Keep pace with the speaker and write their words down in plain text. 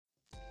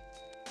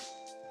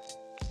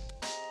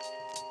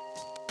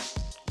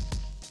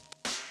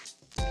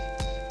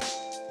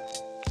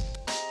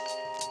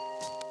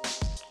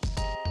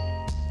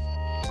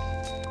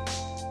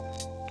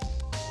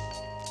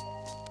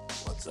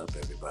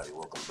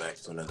back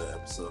to another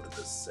episode of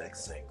the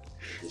Sex Single.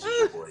 This is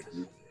your boy.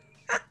 And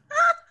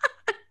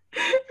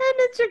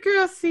it's your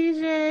girl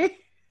CJ.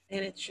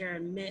 And it's your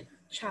mint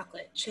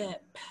chocolate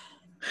chip.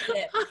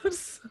 I'm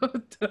so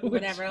done with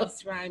whatever you.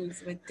 else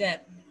rhymes with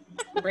dip.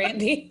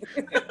 Brandy.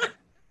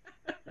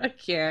 I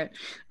can't.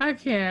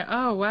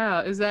 Oh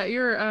wow. Is that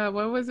your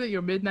what was it?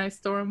 Your Midnight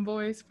Storm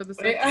voice for the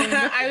sex single?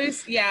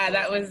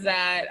 That was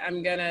that.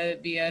 I'm gonna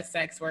be a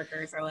sex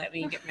worker, so let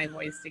me get my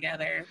voice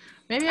together.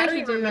 Maybe I I don't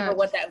should even do remember that.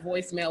 what that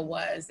voicemail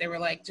was. They were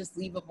like, just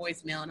leave a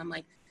voicemail. And I'm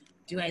like,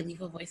 do I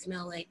leave a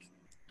voicemail like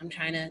I'm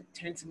trying to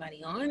turn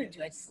somebody on, or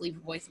do I just leave a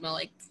voicemail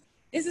like,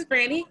 this is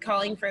Brandy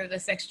calling for the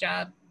sex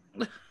job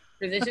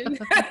position?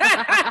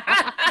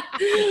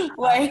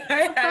 Like,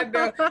 I had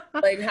to,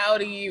 like, how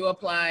do you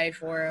apply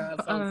for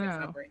a phone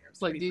sex operator?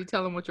 Like, do you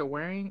tell them what you're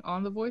wearing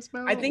on the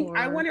voicemail? I think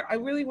I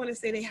really want to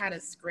say they had a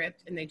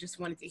script and they just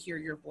wanted to hear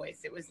your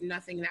voice. It was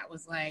nothing that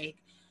was like,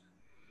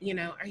 you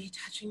know, are you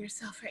touching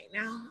yourself right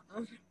now?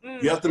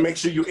 You have to make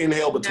sure you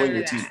inhale between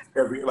your teeth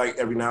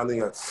every now and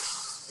then.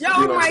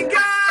 Oh my God,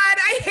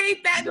 I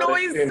hate that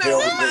noise so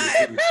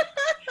much.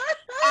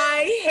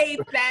 I hate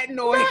that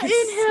noise.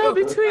 Inhale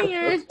between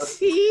your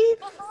teeth.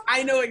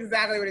 I know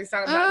exactly what he's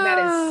talking about. And that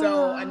is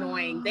so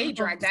annoying. They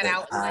drag that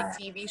out in like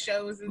TV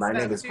shows and my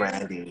stuff. name is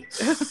Brandy.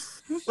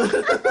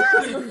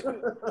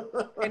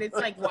 And it's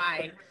like,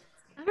 why?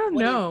 I don't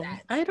know.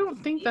 I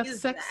don't think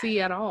that's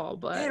sexy at all,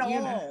 but you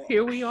know,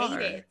 here we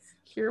are.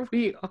 Here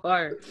we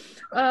are.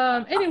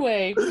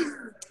 Anyway,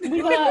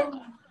 we got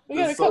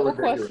a couple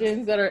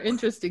questions that are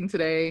interesting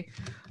today.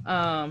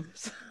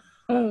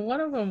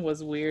 One of them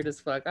was weird as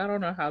fuck. I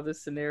don't know how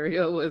this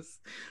scenario was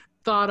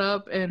thought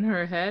up in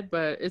her head,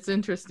 but it's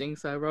interesting,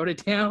 so I wrote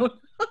it down.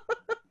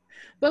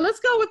 But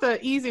let's go with the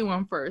easy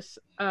one first.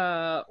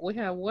 We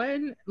have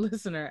one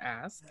listener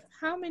ask,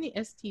 how many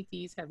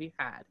STDs have you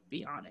had?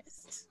 Be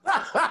honest.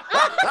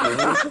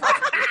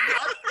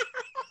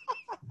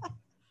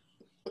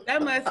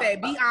 That must say,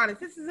 be honest.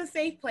 This is a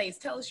safe place.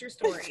 Tell us your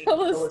story. Do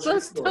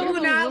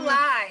not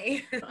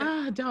lie.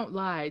 Don't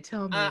lie.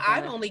 Tell me.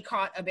 I've only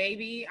caught a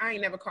baby. I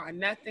ain't never caught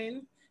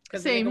nothing.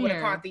 Because they would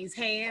have caught these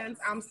hands.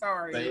 I'm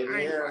sorry.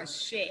 I ain't caught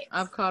shit.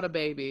 I've caught a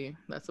baby.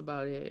 That's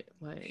about it.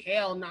 Like,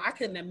 hell no. I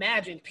couldn't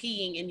imagine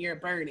peeing in your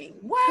burning.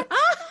 What?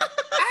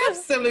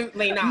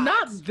 Absolutely not.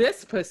 Not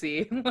this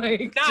pussy.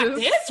 Like, not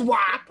this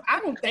wop. I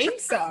don't think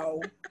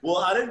so. Well,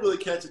 I didn't really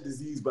catch a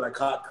disease, but I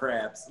caught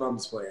crabs. No, I'm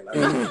just playing.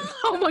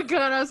 Oh my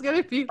God. I was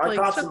going to be I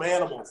caught some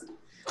animals.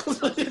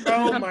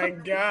 Oh my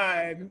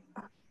God.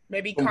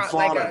 Maybe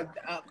caught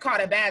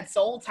a bad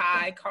soul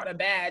tie, caught a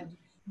bad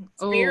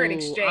spirit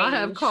exchange. I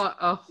have caught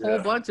a whole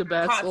bunch of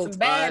bad soul ties.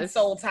 Bad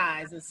soul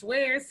ties and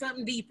swear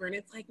something deeper. And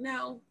it's like,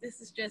 no,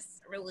 this is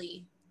just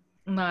really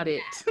not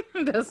it.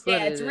 That's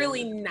what it's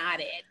really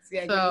not it.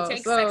 Yeah, when you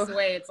take sex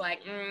away, it's like,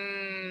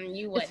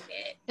 you wasn't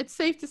it. It's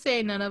safe to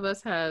say none of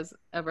us has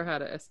ever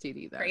had an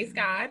STD. Then. Praise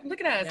God.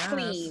 Look at us,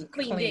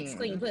 clean dicks,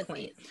 clean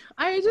pussies.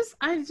 I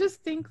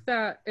just think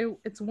that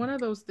it's one of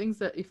those things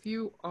that if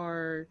you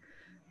are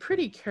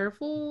pretty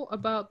careful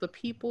about the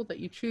people that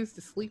you choose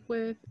to sleep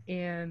with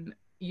and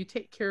you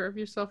take care of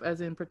yourself as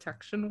in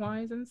protection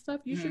wise and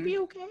stuff, you should be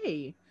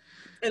okay.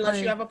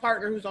 Unless you have a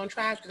partner who's on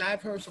trash, because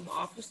I've heard some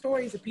awful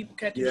stories of people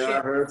catching shit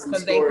I heard some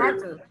because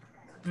stories. they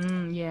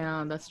partner.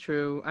 Yeah, that's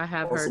true. I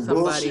have heard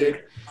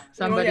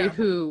somebody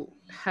who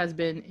has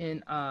been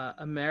in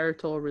a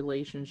marital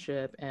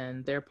relationship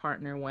and their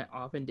partner went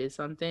off and did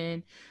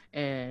something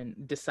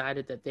and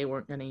decided that they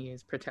weren't going to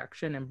use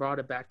protection and brought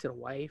it back to the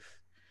wife.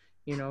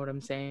 You know what I'm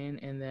saying?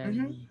 And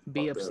then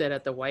be upset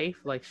at the wife,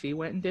 like she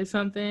went and did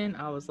something.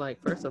 I was like,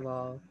 first of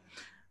all,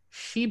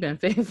 she been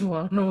faithful.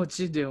 I don't know what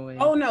you're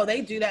doing. Oh no,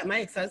 they do that.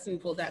 My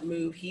ex-husband pulled that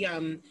move. He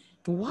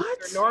what?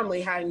 Normally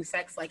having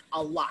sex like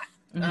a lot.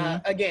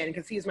 Again,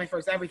 because he was my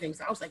first everything.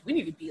 So I was like, we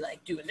need to be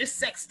like doing this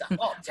sex stuff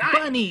all the time.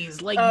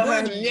 Bunnies, like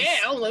bunnies. Yeah,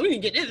 I was like, we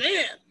need to get this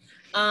in.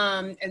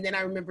 And then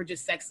I remember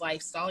just sex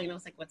lifestyle. You know,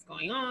 it's like what's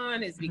going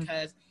on is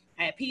because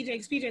I had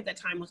PJ. PJ at that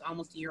time was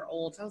almost a year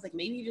old. So I was like,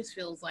 maybe he just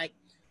feels like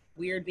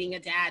weird being a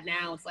dad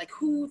now. It's like,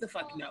 who the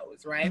fuck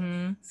knows, right?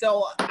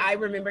 So I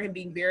remember him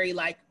being very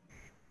like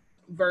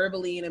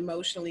verbally and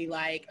emotionally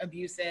like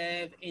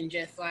abusive and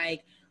just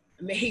like,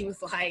 he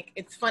was like,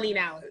 it's funny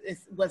now. It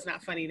was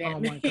not funny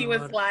then. He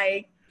was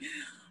like,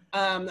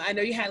 I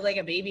know you had like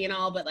a baby and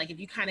all, but like if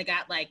you kind of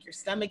got like your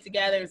stomach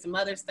together and some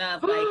other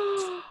stuff, like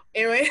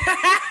anyway.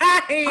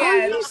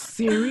 Are you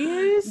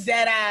serious?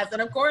 Dead ass.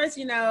 And of course,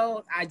 you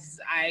know, I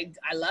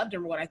loved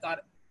him. What I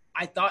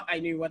thought I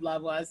knew what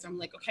love was. So I'm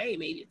like, okay,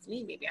 maybe it's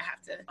me. Maybe I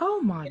have to. Oh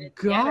my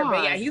God.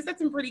 But yeah, he said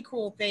some pretty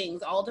cool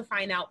things, all to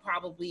find out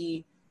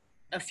probably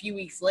a few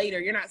weeks later.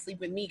 You're not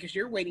sleeping with me because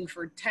you're waiting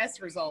for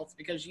test results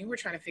because you were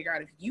trying to figure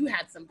out if you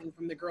had something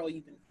from the girl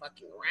you've been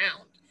fucking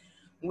around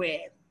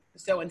with.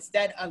 So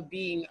instead of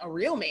being a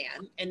real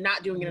man and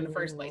not doing it in the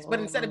first place,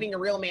 but instead of being a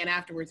real man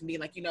afterwards and being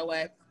like, you know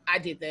what, I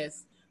did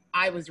this.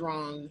 I was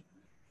wrong.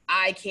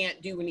 I can't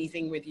do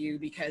anything with you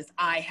because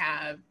I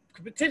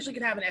potentially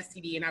could have an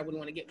STD and I wouldn't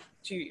want to get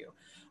to you.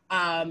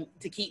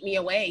 to keep me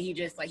away. He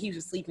was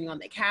just sleeping on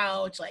the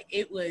couch. Like,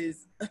 it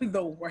was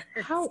the worst.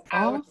 How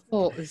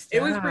awful is that?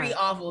 It was pretty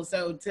awful.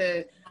 So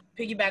to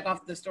piggyback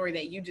off the story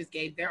that you just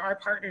gave, there are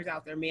partners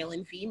out there, male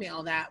and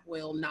female, that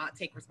will not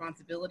take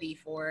responsibility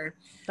for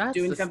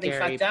doing something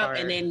fucked up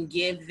and then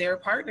give their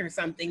partner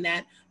something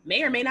that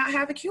may or may not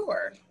have a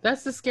cure.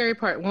 That's the scary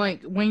part.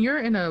 Like, when you're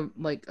in a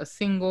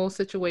single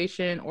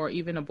situation or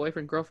even a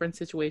boyfriend girlfriend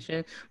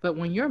situation, but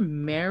when you're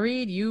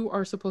married, you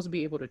are supposed to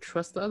be able to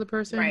trust the other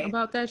person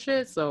about that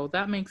shit. So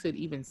that makes it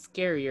even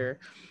scarier,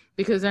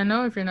 because I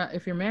know if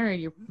you're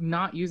married, you're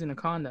not using a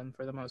condom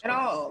for the most part.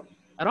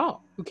 At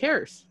all. Who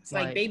cares? It's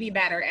like baby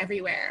batter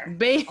everywhere.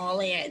 All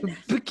in.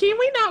 Can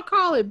we not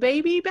call it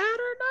baby batter?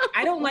 No.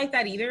 I don't like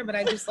that either, but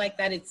I just like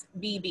that it's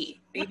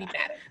baby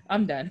batter.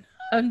 I'm done.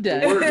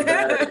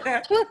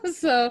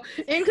 So,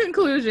 in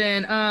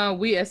conclusion,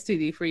 we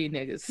STD free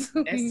niggas.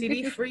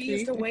 STD free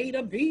is the way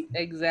to be.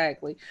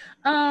 Exactly.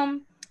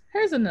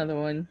 Here's another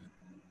one.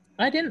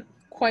 I didn't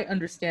quite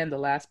understand the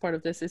last part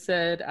of this. It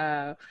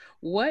said,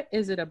 what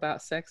is it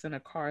about sex in a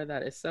car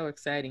that is so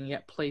exciting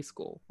yet play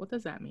school? What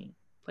does that mean?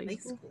 Play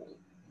school?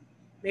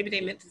 Maybe they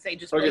meant to say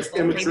just playful.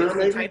 Immature,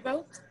 maybe?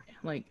 Typo?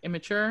 Like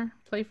immature,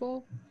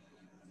 playful?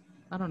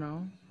 I don't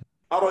know.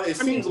 It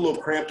seems a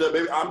little cramped up.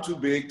 Maybe I'm too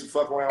big to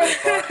fuck around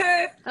with a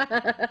car.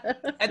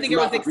 I think it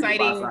was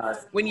exciting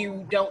when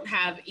you don't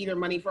have either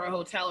money for a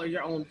hotel or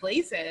your own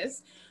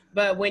places.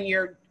 But when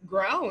you're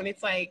grown,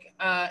 it's like,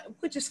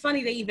 which is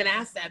funny they even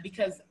asked that,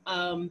 because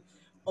a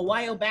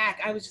while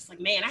back, I was just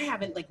like, man, I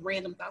haven't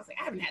random thoughts. Like,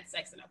 I haven't had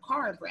sex in a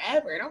car in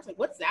forever. And I was like,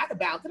 what's that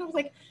about? And I was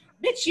like,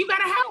 bitch, you got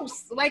a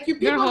house. Like, you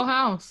got a whole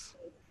house.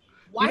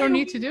 You don't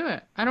need to do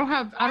it. I don't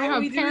have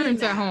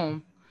parents at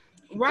home.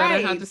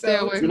 Right. I have to stay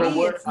away from. You know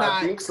what?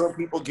 I think some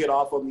people get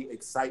off on the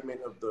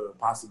excitement of the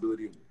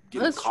possibility of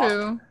getting caught. That's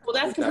true. Well,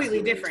 that's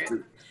completely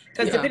different.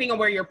 Because depending on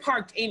where you're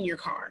parked in your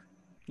car.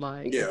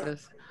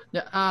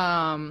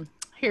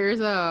 Here's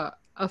a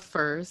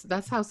first.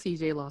 That's how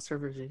CJ lost her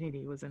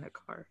virginity, was in a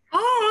car.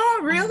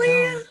 Oh,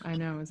 really? I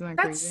know. Isn't that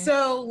That's crazy?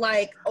 so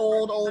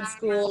old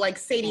school, like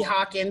Sadie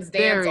Hawkins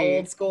dance,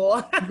 old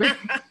school.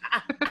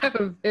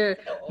 very.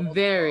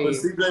 When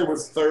CJ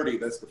was 30,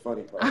 that's the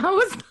funny part. I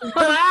was.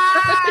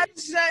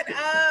 Shut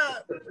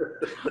up.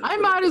 I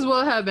might as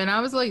well have been. I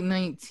was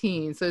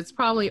 19, so it's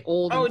probably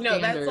old. Oh no,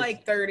 standards.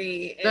 That's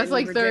 30. That's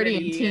 30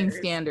 in teen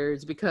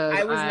standards, because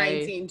I was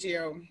 19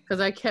 too. Because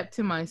I kept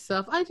to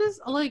myself. I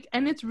just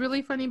and it's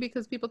really funny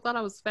because people thought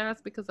I was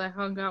fast because I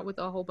hung out with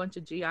a whole bunch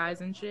of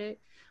GIs and shit.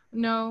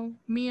 No,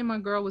 me and my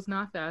girl was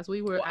not fast.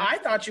 We were. Well, I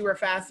thought you were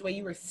fast the way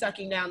you were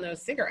sucking down those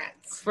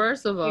cigarettes.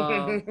 First of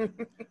all,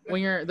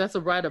 that's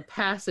a rite of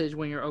passage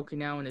when you're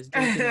Okinawan is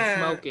drinking and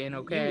smoking.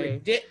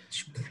 Okay,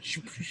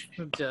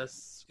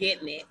 just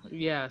getting it.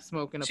 Yeah,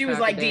 smoking. She was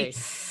like,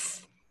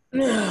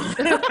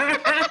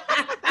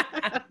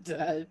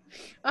 done.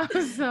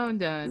 I'm so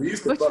done. We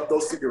used to fuck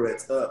those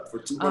cigarettes up for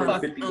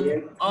 250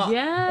 yen.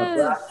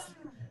 Yes.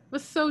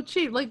 Was so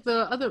cheap. Like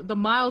the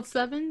mild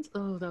 7s.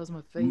 Oh, that was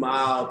my favorite.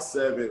 Mild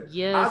 7.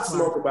 Yes. I'd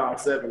smoke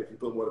about 7 if you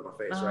put one in my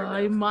face right now.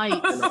 I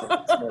might.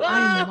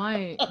 I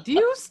might. Do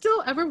you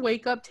still ever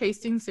wake up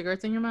tasting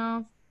cigarettes in your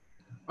mouth?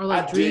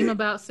 Or dream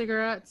about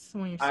cigarettes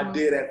when you're smoking? I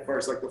did at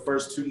first, the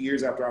first 2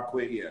 years after I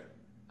quit, yeah.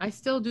 I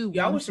still do.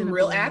 Y'all were some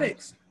real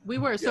addicts. We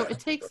were. So it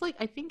takes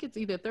I think it's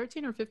either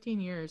 13 or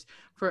 15 years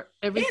for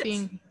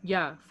everything.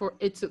 For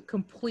it to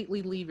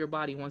completely leave your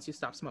body once you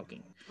stop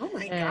smoking. Oh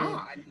my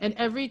God. And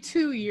every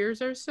 2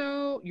 years or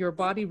so, your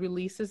body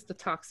releases the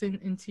toxin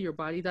into your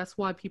body. That's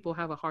why people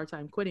have a hard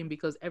time quitting,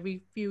 because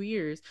every few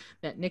years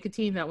that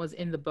nicotine that was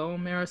in the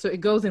bone marrow, so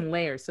it goes in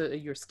layers. So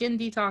your skin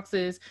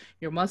detoxes,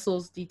 your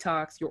muscles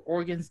detox, your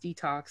organs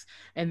detox,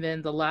 and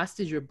then the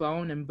last is your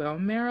bone and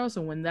bone marrow.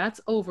 So when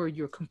that's over,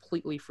 you're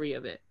completely free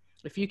of it.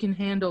 If you can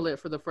handle it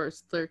for the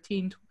first 12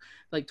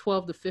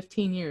 to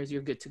 15 years,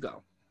 you're good to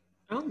go.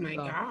 Oh my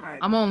God.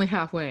 I'm only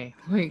halfway.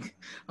 I'm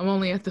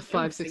only at the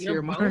 5-6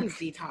 year mark.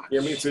 Detox. Yeah,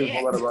 me too.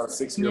 I'm at about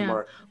 6 year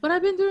mark. But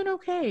I've been doing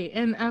okay.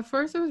 And at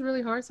first it was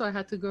really hard, so I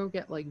had to go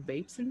get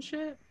vapes and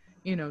shit.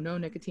 No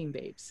nicotine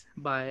vapes.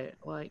 But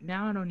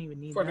now I don't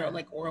even need for that.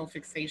 For oral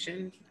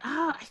fixation.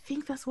 I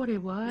think that's what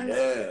it was.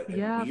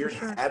 Yeah. Weird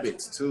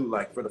habits too.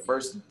 For the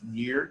first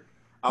year,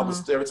 I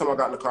was every time I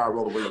got in the car, I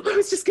rolled the window down. I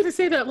was just gonna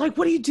say that. What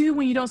do you do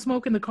when you don't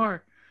smoke in the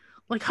car?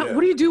 What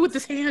do you do with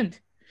this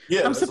hand?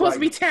 Yeah, I'm supposed to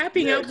be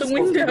tapping out the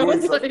window.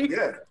 Weird.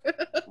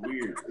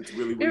 It's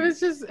really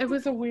weird. It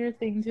was a weird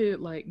thing to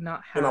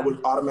not have. And I would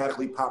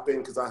automatically pop in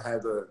because I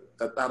had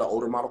an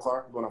older model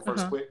car when I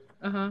first quit.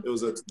 It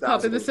was a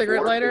pop in the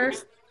cigarette lighter.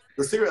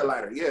 The cigarette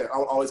lighter, yeah. I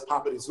would always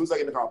pop it as soon as I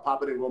get in the car. I'll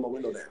pop it and roll my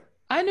window down.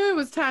 I knew it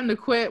was time to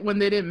quit when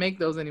they didn't make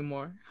those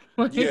anymore.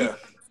 Yeah.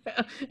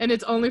 And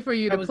it's only for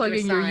you to plug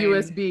in your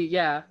USB.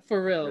 Yeah,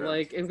 for real.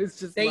 Yeah. It was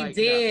just. They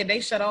did. They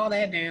shut all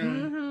that down.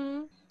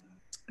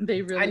 Mm-hmm.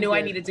 They really. I knew did.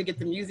 I needed to get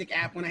the music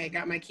app when I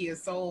got my Kia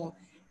Soul.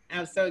 I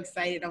was so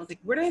excited. I was like,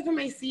 "Where do I put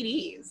my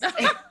CDs?"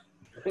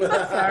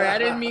 Sorry, I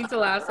didn't mean to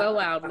laugh so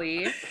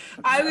loudly.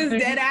 I was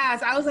dead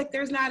ass. I was like,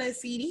 there's not a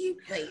CD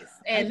place.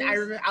 And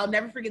I'll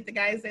never forget the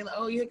guy saying, like,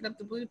 oh, you hooked up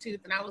the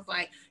Bluetooth. And I was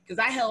like, because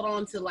I held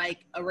on to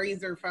like a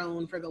Razor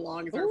phone for the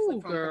longest, or a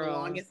flip phone for the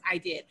longest. I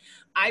did.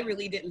 I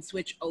really didn't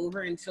switch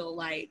over until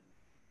like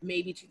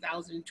maybe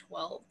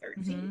 2012,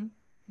 13.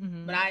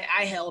 But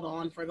I held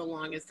on for the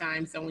longest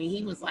time. So when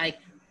he was like,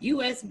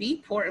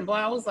 USB port and blah,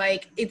 I was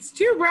like, it's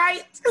too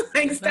bright.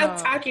 Like,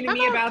 stop talking to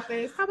me about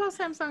this. How about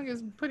Samsung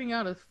is putting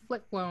out a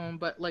flip phone,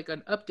 but like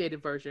an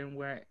updated version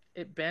where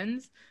it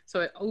bends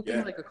so it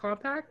opens like a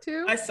compact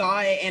too? I saw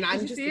it, and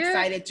I'm just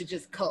excited to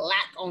just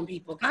clack on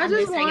people. I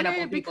just want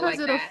it because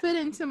it'll fit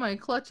into my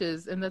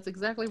clutches, and that's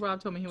exactly what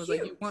Rob told me. He was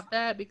like, you want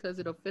that because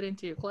it'll fit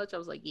into your clutch? I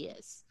was like,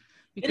 yes.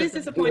 It is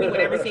disappointing when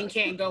everything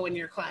can't go in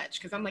your clutch,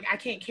 because I'm like, I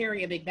can't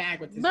carry a big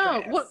bag with this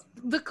dress. What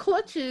the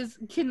clutches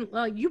can,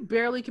 you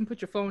barely can put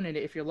your phone in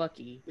it if you're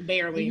lucky.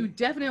 Barely. You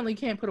definitely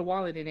can't put a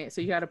wallet in it, so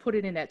you got to put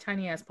it in that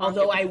tiny ass pocket.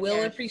 Although I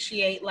will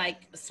appreciate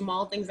like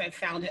small things I've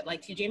found at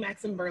like TJ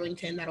Maxx in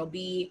Burlington that'll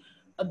be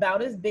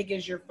about as big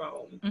as your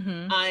phone,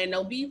 and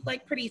they'll be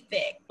like pretty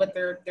thick, but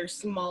they're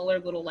smaller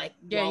little like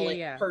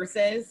wallet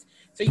purses,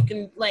 so you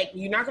can like,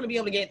 you're not going to be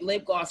able to get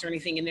lip gloss or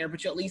anything in there,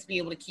 but you'll at least be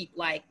able to keep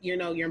like, you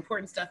know, your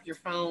important stuff, your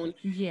phone.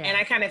 And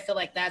I kind of feel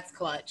like that's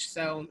clutch,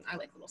 so I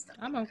like little stuff.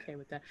 I'm okay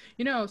with that.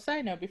 You know,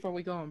 side note before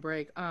we go on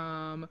break,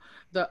 the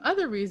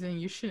other reason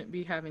you shouldn't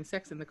be having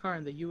sex in the car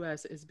in the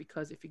US is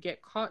because if you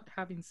get caught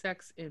having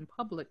sex in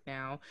public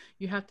now,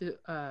 you have to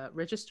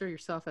register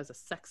yourself as a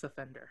sex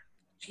offender.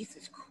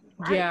 Jesus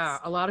Christ. Yeah,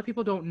 a lot of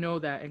people don't know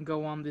that and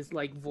go on this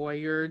like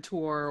voyeur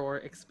tour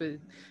or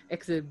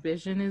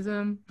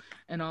exhibitionism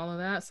and all of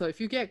that. So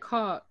if you get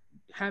caught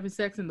having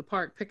sex in the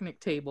park picnic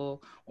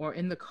table or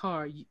in the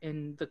car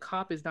and the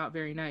cop is not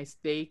very nice,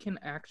 they can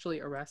actually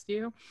arrest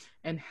you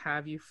and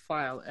have you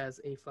file as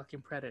a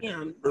fucking predator.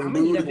 Yeah, I'm gonna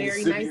need a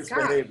very nice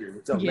cop. Behavior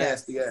with your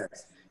nasty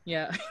ass.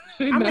 Yeah.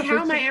 I'm like, how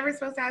am I ever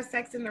supposed to have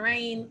sex in the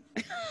rain?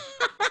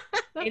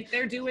 If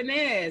they're doing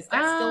this,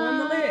 that's still on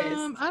the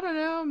list. I don't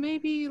know,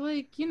 maybe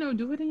like, you know,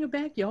 do it in your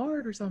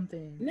backyard or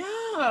something.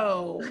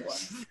 No.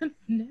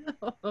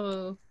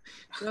 No.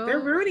 They're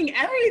ruining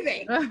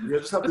everything. You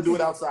just have to do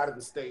it outside of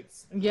the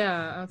States.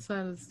 Yeah,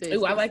 outside of the States.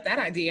 Ooh, I like that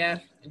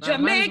idea.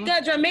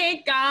 Jamaica,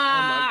 Jamaica.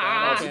 Oh my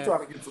God. She's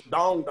trying to get some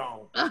dong.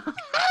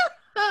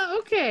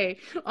 Okay.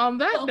 On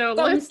that note,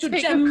 let's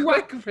take a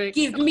quick break.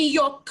 Give me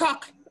your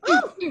cock.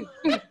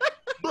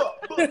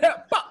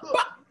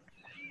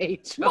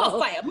 More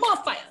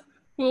fire.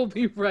 We'll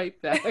be right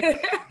back.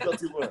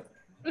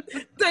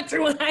 Dirty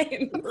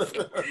wine.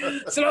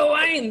 Slow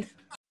wine.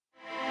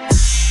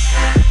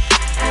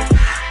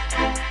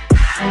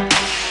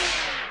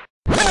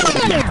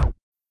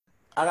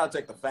 I gotta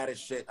take the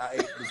fattest shit. I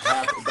ate this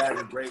half a bag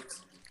of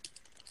grapes.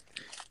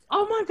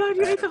 Oh my God,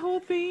 you ate the whole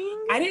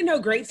thing? I didn't know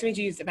grapes made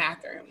you use the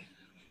bathroom.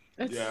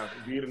 Yeah,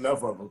 you eat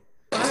enough of them.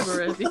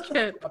 You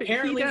can't.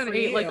 Apparently, you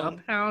ate like a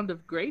pound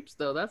of grapes,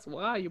 though. That's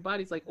why your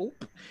body's like, oh.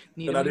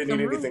 And I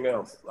didn't eat anything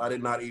else. I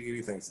did not eat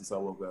anything since I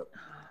woke up.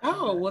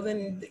 Oh well,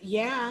 then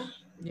yeah.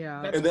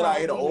 Yeah. And then I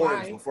ate an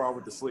orange before I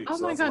went to sleep. Oh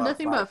my God,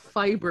 nothing but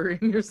fiber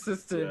in your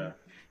system. Yeah.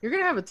 You're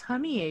gonna have a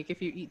tummy ache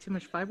if you eat too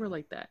much fiber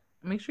like that.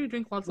 Make sure you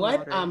drink lots of water.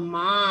 What a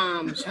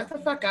mom! Shut the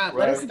fuck up.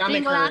 Let her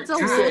stomach hurt. Lots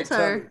of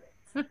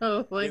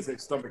water. She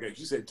said stomach ache.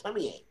 She said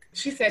tummy ache.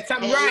 She said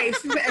something right.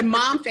 She said,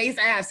 mom face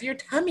ass. Your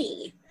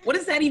tummy. What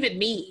does that even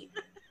mean?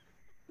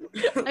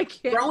 I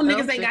can't. Grown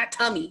niggas ain't got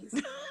tummies.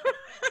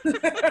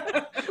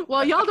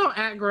 Well, y'all don't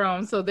act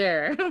grown, so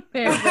there.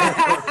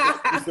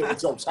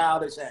 It's your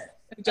childish ass.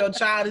 Your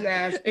childish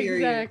ass,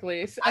 period.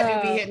 Exactly. I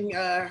did be hitting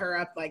her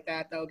up like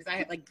that, though, because I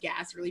had, like,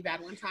 gas really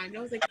bad one time. And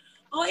I was like,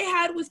 all I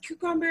had was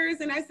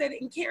cucumbers, and I said,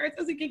 and carrots.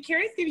 I was like, can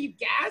carrots give you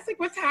gas? Like,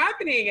 what's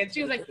happening? And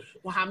she was like,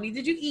 well, how many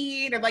did you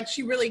eat? And, like,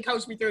 she really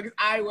coached me through it, because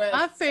I was...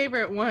 My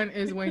favorite one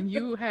is when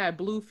you had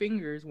blue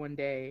fingers one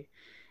day,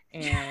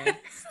 and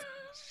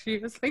she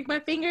was like, my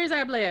fingers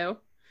are blue.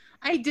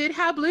 I did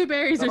have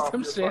blueberries or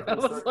some shit. I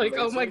was like,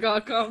 oh my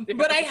God, calm down.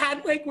 But I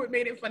had, like, what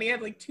made it funny, I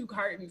had, like, 2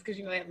 cartons, because,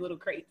 you know, I have little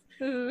crates.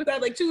 So I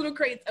had, like, 2 little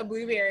crates of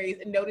blueberries,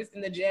 and noticed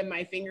in the gym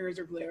my fingers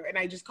are blue. And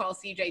I just called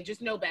CJ,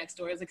 just no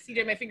backstory. I was like,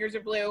 CJ, my fingers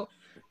are blue,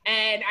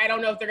 and I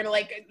don't know if they're going to,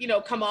 like, you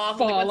know, come off,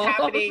 like, what's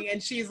happening.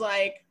 And she's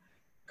like,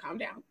 calm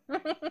down.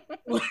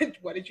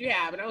 What did you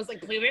have? And I was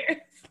like, blueberries.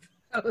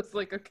 I was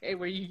like, okay,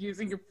 were you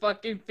using your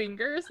fucking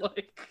fingers?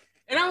 Like,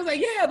 and I was like,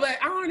 yeah, but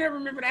I don't ever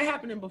remember that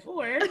happening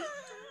before.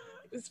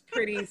 It's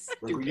pretty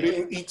stupid. You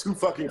didn't eat 2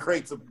 fucking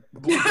crates of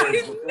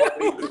blueberries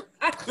before.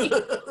 I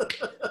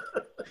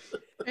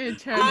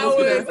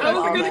was like,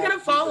 are they gonna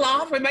fall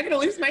off? Am I gonna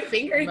lose my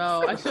fingers?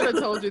 No, I should have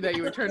told you that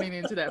you were turning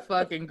into that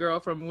fucking girl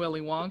from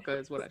Willy Wonka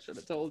is what I should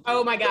have told you.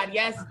 Oh my God,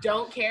 yes,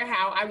 don't care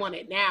how, I want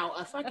it now.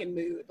 A fucking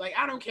mood. Like,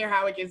 I don't care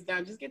how it gets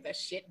done, just get that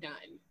shit done.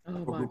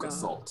 Oh my God.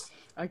 Salt.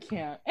 I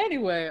can't.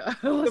 Anyway,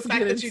 the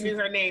fact that you knew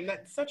her name,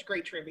 that's such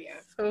great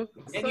trivia. And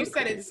you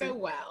said it so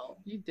well.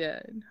 You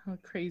did. Oh,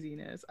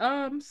 craziness.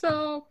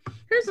 So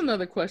here's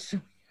another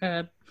question we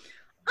had.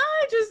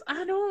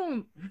 I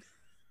don't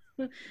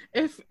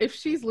if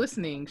she's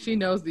listening, she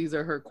knows these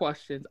are her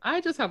questions.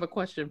 I just have a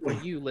question for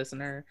you,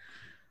 listener.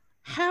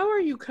 How are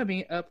you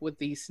coming up with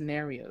these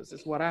scenarios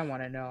is what I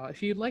want to know.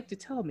 If you'd like to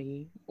tell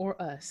me or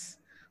us,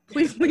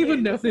 please leave a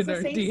note in our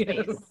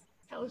DM.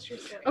 Tell us your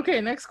story. Okay,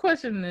 next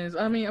question is,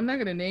 I mean, I'm not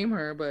going to name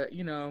her, but,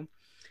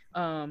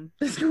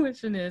 this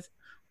question is,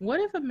 what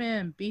if a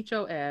man beat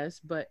your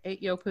ass but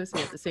ate your pussy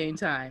at the same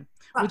time?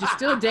 Would you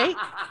still date,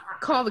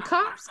 call the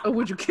cops, or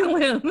would you kill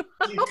him?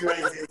 You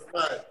crazy as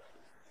fuck.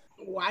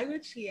 Why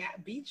would she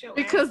beat your ass?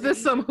 Because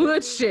there's some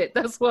hood shit,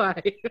 that's why.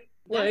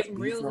 That's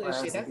real good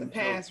shit. That's a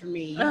pass for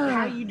me.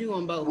 How you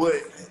doing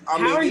both?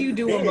 How are you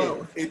doing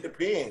both? It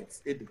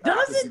depends.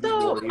 Does it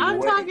though? I'm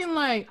talking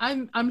like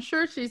I'm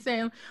sure she's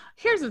saying.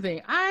 Here's the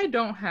thing. I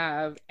don't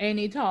have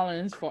any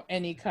tolerance for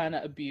any kind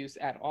of abuse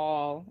at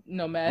all,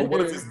 no matter. But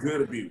what if it's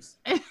good abuse?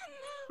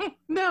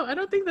 No, I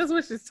don't think that's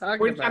what she's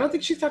talking about. I don't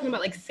think she's talking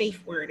about like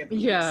safe word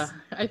abuse. Yeah,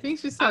 I think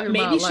she's talking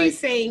maybe about she's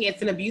saying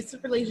it's an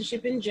abusive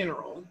relationship in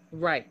general.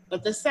 Right.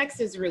 But the sex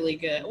is really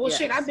good. Well,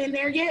 shit, I've been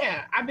there.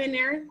 Yeah, I've been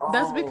there.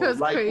 That's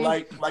because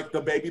like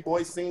the baby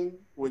boy scene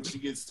when she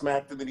gets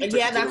smacked and then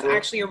that's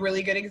actually a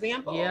really good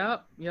example.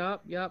 Yep.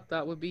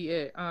 That would be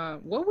it.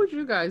 What would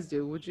you guys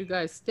do? Would you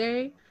guys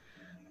stay?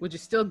 Would you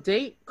still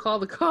date, call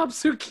the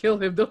cops, or kill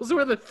him? Those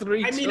were the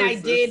three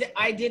choices.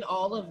 I did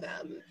all of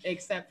them,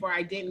 except for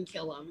I didn't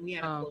kill him. We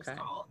had a close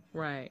call.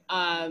 Right.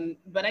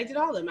 But I did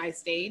all of them. I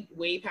stayed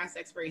way past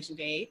expiration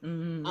date.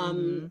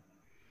 Mm-hmm.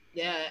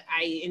 Yeah,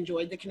 I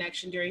enjoyed the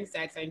connection during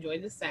sex. I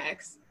enjoyed the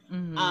sex.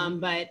 Mm-hmm.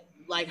 But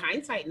like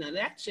hindsight, none of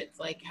that shit's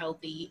like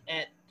healthy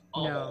at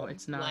all. No,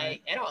 it's not.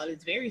 Like at all.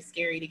 It's very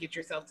scary to get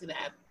yourself to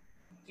that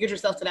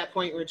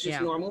point where it's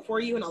just normal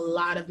for you. And a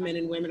lot of men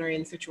and women are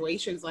in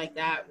situations like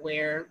that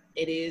where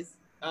it is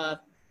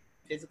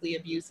physically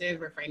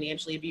abusive or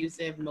financially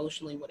abusive,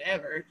 emotionally,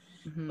 whatever.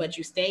 Mm-hmm. But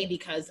you stay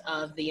because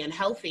of the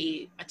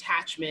unhealthy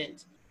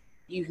attachment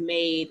you've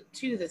made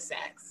to the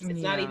sex.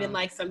 It's not even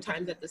like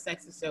sometimes that the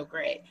sex is so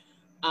great.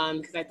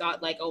 Because I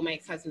thought like, oh, my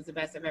ex-husband's the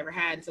best I've ever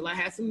had until I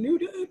had some new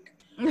dick.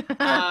 But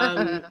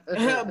the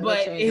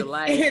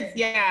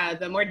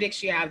more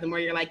dicks you have, the more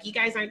you're like, you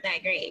guys aren't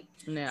that great.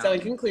 No. So in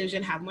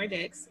conclusion, have more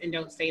dicks and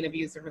don't stay in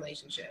abusive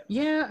relationships.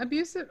 Yeah,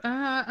 abusive.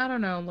 I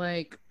don't know.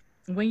 Like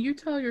when you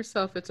tell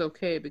yourself it's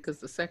okay because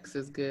the sex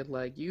is good,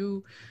 like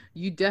you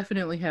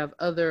definitely have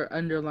other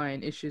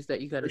underlying issues that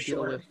you got to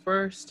deal with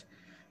first.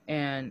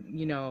 And,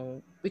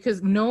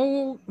 because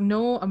no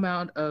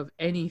amount of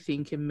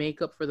anything can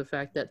make up for the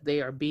fact that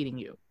they are beating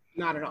you.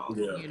 Not at all.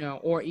 Yeah.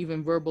 Or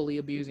even verbally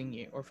abusing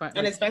you.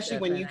 And especially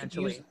when you could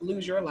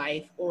lose your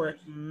life or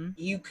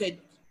you could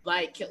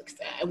like kill.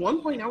 At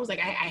one point I was like,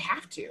 I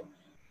have to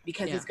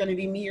because it's going to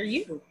be me or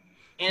you.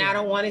 And I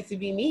don't want it to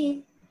be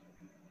me.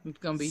 It's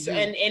going to be you.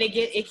 And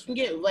it can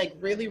get like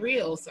really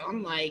real. So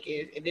I'm like,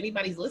 if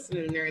anybody's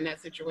listening and they're in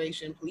that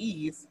situation,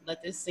 please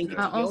let this sink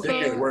into your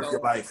head. Work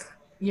your life.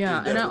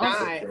 Yeah, and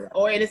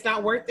and it's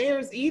not worth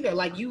theirs either.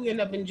 Like you end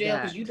up in jail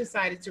because you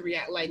decided to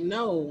react. Like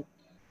no,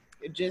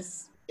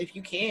 just if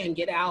you can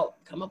get out,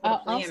 come up with a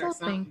plan or something. I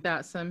also think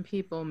that some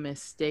people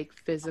mistake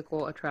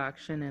physical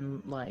attraction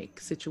in like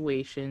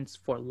situations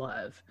for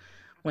love,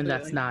 when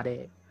that's not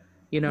it.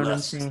 You know what I'm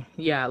saying?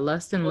 Yeah,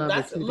 lust and love.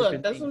 That's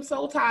when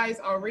soul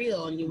ties are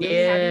real, and you really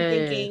have you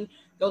thinking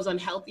those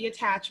unhealthy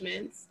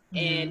attachments.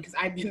 And because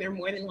I've been there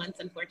more than once,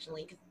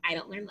 unfortunately, because I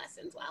don't learn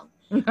lessons well.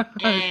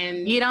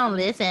 And you don't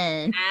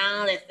listen. I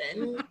don't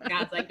listen.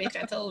 God's like, bitch,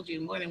 I told you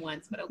more than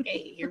once, but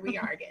okay, here we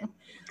are again.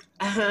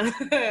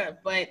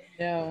 But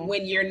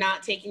when you're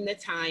not taking the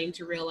time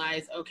to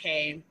realize,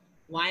 okay,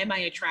 why am I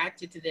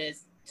attracted to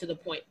this to the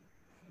point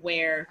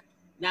where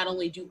not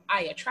only do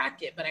I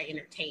attract it, but I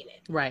entertain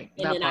it. Right.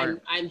 And then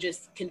I'm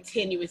just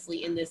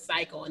continuously in this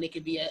cycle, and it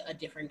could be a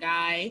different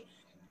guy.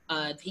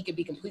 He could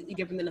be completely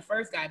different than the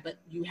first guy, but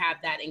you have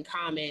that in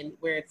common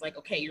where it's like,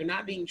 okay, you're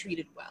not being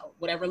treated well,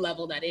 whatever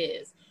level that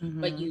is,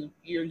 but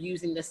you're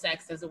using the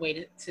sex as a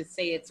way to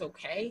say it's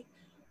okay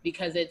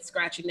because it's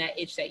scratching that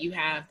itch that you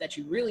have that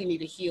you really need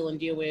to heal and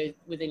deal with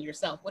within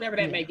yourself, whatever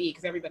that may be,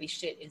 because everybody's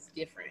shit is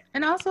different.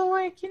 And also,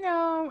 like,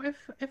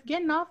 if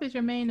getting off is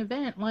your main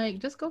event, like,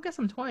 just go get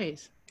some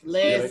toys.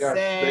 Listen.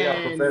 They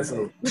got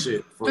professional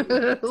shit for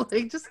you.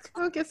 Like, just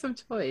go get some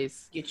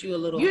toys. Get you a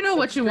little. You know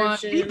what you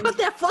want. You put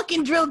that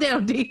fucking drill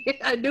down, D.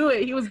 I knew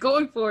it. He was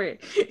going for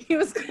it.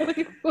 He's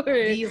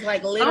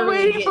like literally. I'm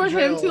waiting for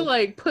him to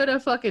like put a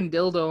fucking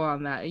dildo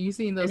on that. You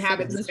seen those? And have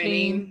it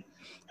spinning.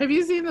 Have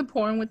you seen the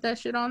porn with that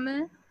shit on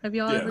there? Have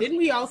y'all ever? Didn't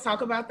we all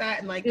talk about that?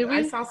 And like,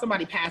 I saw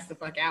somebody pass the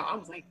fuck out. I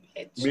was like,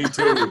 bitch. Me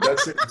too. That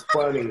shit was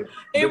funny.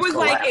 It was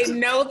like in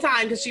no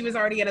time because she was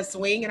already in a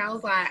swing, and I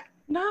was like.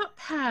 Not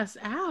pass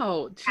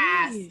out.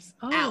 Pass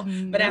out.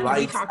 But after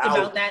we talked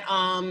about that,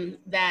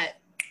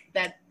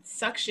 that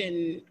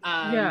suction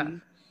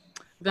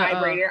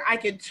vibrator, I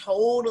could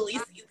totally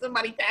see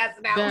somebody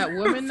passing out. That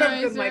womanizer.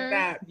 Something like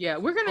that. Yeah,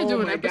 we're gonna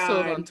do an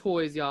episode on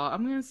toys, y'all.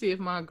 I'm gonna see if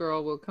my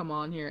girl will come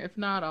on here. If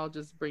not, I'll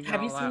just bring.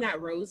 Have you seen that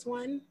rose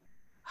one?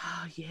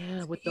 Oh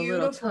yeah, with the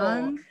little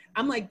tongue.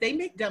 I'm like, they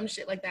make dumb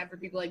shit like that for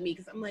people like me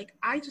because I'm like,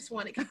 I just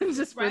want it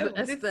just for the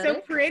aesthetic. It's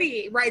so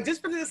pretty, right?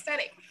 Just for the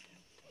aesthetic,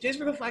 just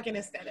for the fucking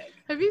aesthetic.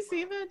 Have you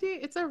seen that,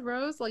 dude? It's a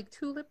rose, like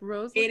tulip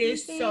rose. It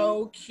is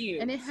so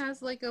cute, and it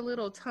has like a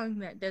little tongue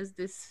that does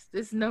this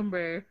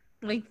number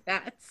like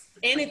that.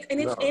 And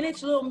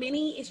it's little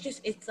mini.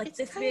 It's like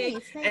this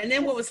big. And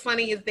then what was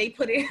funny is they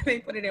put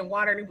it in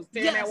water and it was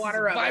tearing that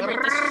water up.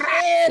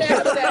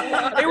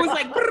 It was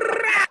like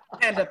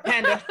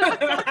panda.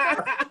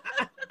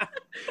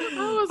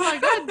 I was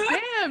like, God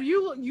damn,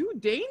 you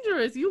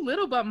dangerous. You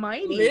little but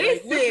mighty.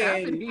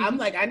 Listen, I'm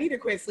like, I need to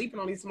quit sleeping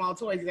on these small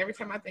toys. Every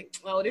time I think,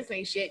 oh, this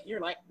ain't shit, you're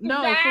like,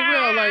 no, for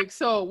real. Like,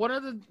 so one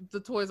of the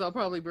toys I'll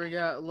probably bring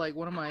out, like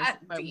one of my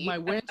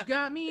wench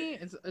got me.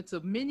 It's a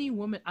mini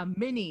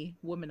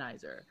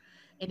womanizer.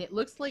 And it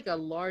looks like a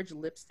large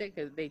lipstick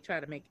because they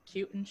try to make it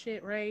cute and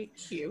shit, right?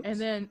 Cute. And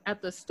then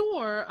at the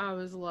store, I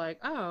was like,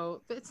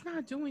 oh, it's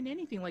not doing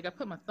anything. Like, I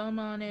put my thumb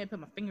on it, put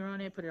my finger on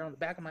it, put it on the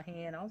back of my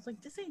hand. I was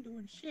like, this ain't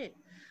doing shit.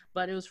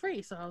 But it was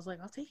free, so I was like,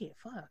 I'll take it.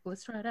 Fuck,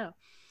 let's try it out.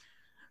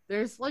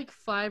 There's like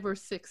 5 or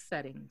 6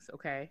 settings,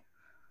 okay?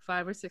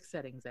 5 or 6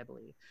 settings, I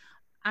believe.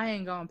 I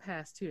ain't gone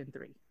past 2 and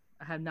 3.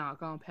 I have not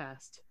gone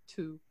past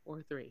 2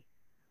 or 3.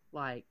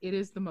 Like, it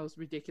is the most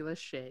ridiculous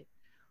shit.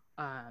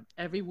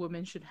 Every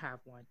woman should have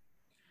one.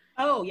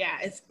 Oh yeah,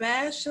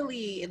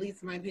 especially, at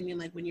least in my opinion,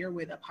 like when you're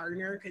with a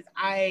partner, because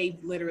I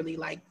literally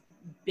like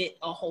bit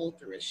a hole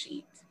through a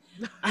sheet.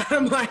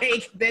 I'm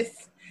like,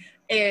 this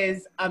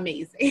is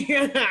amazing.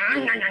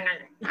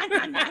 I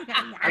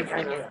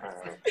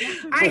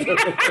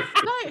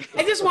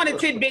just want a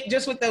tidbit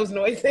just with those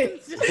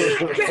noises.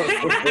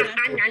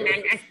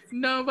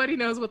 Nobody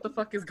knows what the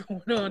fuck is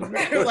going on.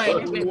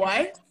 Like,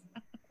 what?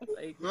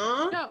 Like,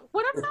 no,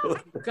 what about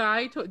like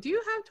guy toys? Do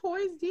you have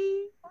toys,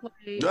 D? Like,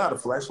 you got a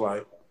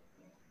flashlight.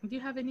 Do you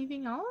have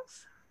anything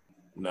else?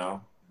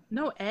 No.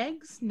 No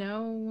eggs?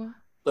 No.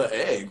 The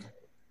egg?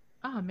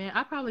 Oh man,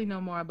 I probably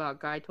know more about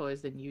guy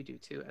toys than you do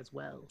too, as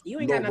well. You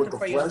ain't got nothing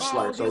for your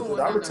balls.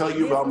 I would tell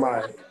you about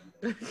my.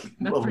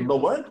 No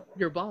what?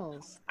 Your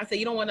balls. I said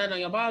you don't want nothing on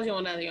your balls. You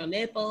don't want nothing on your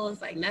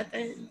nipples. Like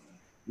nothing.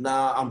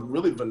 Nah, I'm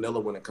really vanilla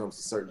when it comes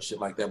to certain shit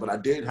like that. But I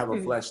did have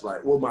a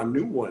flashlight. Well, my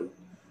new one.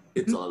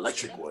 It's an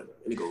electric one,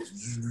 and it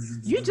goes.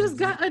 You just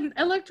got an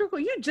electrical.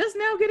 You just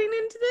now getting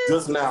into this?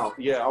 Just now,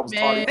 yeah. I was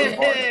talking to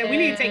him. We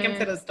need to take him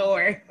to the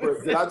store.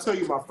 Did I tell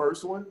you my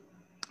first one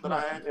that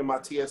I had in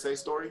my TSA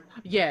story?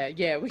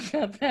 Yeah, we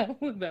got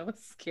that one. That was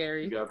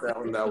scary. You got that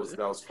one. That was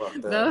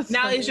fucked up.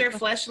 Now, is your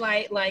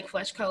fleshlight like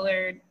flesh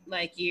colored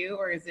like you,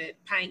 or is it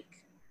pink?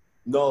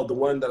 No, the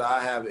one that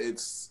I have,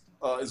 it's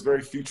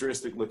very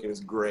futuristic looking.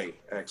 It's gray,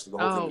 actually.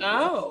 The whole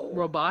thing.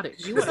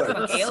 Robotic. You want to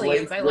fuck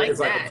aliens? I like that.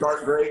 It's like a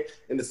dark gray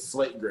and it's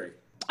slate gray.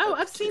 Oh,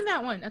 I've seen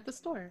that one at the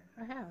store.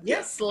 I have.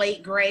 Yeah,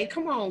 slate gray.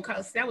 Come on,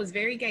 cuz that was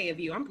very gay of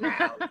you. I'm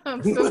proud.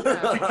 I'm so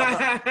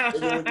proud.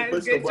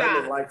 Good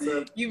job.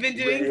 You've been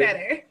doing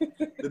better.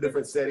 The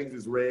different settings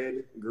is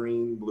red,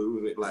 green, blue,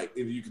 and it like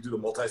if you can do the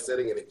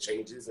multi-setting and it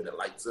changes and it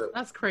lights up.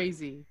 That's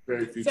crazy.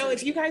 Very futuristic. So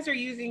if you guys are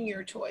using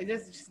your toys,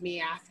 this is just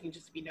me asking,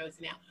 just to be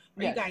nosy now.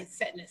 Are you guys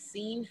setting a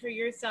scene for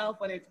yourself,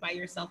 whether it's by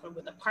yourself or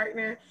with a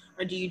partner,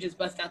 or do you just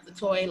bust out the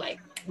toy like?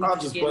 I'll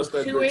just bust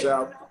that bitch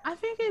out. I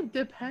think it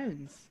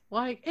depends.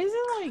 Like, is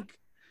it like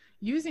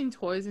using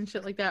toys and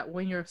shit like that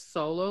when you're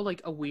solo,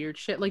 like a weird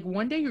shit? Like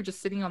one day you're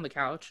just sitting on the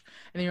couch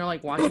and then you're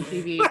like watching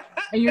TV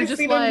and you're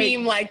just like a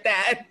meme like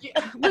that.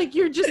 Like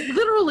you're just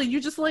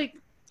like,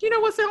 you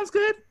know what sounds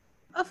good?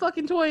 A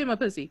fucking toy in my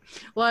pussy.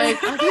 Like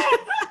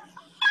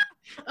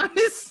I'm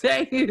just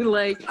saying,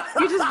 like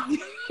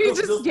you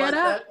just get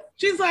up. That?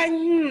 She's like,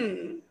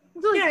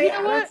 Like, yeah, you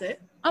know what? That's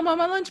it. I'm on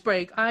my lunch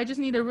break. I just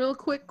need a real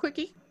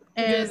quickie.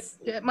 And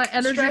just get my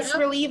energy stress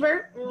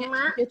reliever.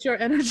 Get your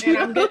energy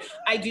up.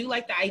 I do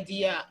like the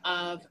idea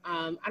of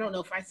I don't know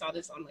if I saw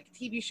this on like a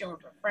TV show or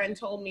if a friend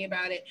told me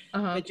about it,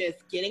 but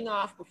just getting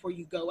off before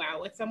you go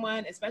out with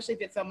someone, especially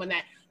if it's someone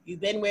that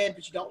you've been with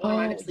but you don't want to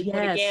wind up sleeping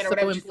with again or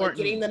whatever, just like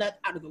getting the nuts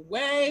out of the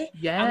way.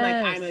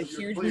 I'm a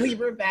huge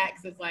believer of that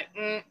because it's like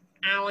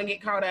I don't want to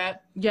get caught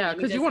up. Yeah,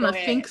 because you want to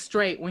think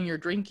straight when you're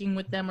drinking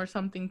with them or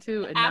something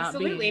too. And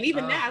absolutely, and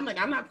even that, I'm like,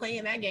 I'm not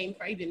playing that game if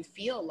I even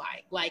feel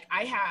like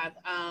I have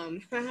a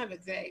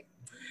date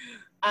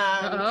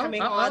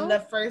coming on the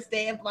first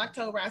day of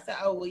Blocktober. I said,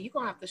 oh well, you're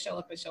gonna have to show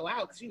up and show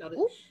out because you know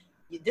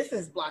this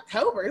is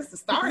Blocktober. It's the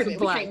start of it.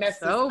 We can't mess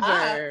this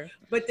up.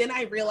 But then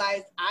I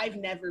realized I've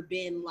never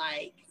been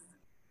like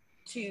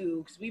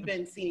because we've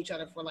been seeing each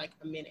other for like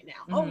a minute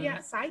now. Oh yeah,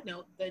 side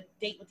note, the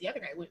date with the other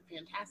guy went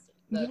fantastic.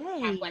 The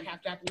half black,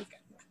 half Japanese guy.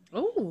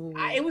 Oh,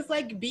 it was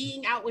like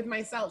being out with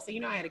myself. So you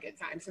know, I had a good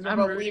time. Since we're I'm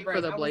both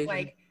Libras, I was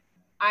like,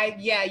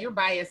 you're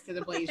biased to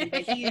the Blasian,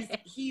 but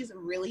he's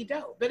really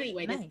dope. But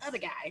anyway, this other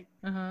guy,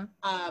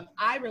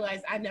 I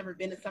realized I've never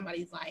been to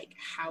somebody's like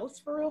house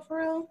for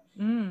real.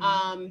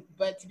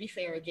 But to be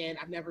fair, again,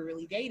 I've never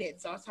really dated.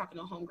 So I was talking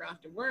to a homegirl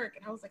after work,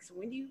 and I was like, so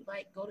when do you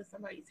like go to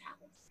somebody's house?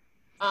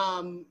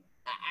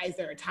 Is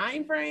there a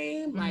time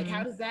frame? Like,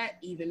 how does that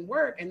even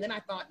work? And then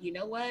I thought, you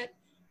know what?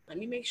 let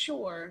me make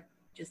sure,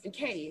 just in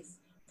case.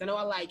 I know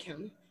I like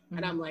him.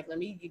 And I'm like, let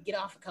me get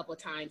off a couple of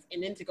times.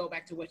 And then to go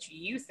back to what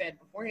you said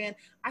beforehand,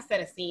 I set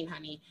a scene,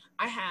 honey.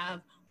 I have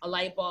a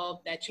light bulb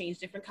that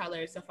changed different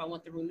colors. So if I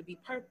want the room to be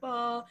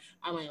purple,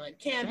 I might like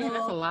candle. Man,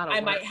 that's a lot of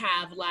work. might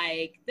have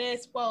like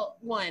this. Well,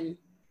 one.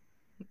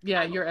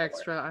 Yeah, you're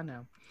extra. I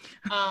know.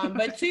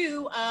 But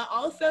two,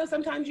 also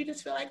sometimes you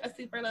just feel like a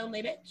super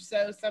lonely bitch.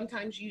 So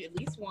sometimes you at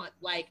least want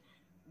like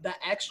the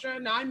extra.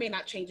 Now I may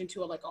not change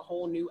into a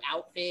whole new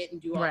outfit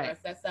and do all that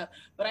stuff,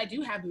 but I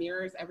do have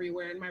mirrors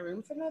everywhere in my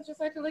room. Sometimes I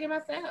just like to look at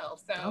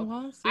myself.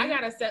 So I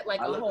gotta set like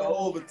a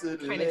whole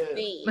kind of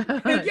theme.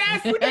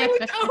 Yes, we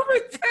look over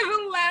to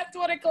the left.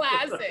 What a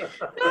classic.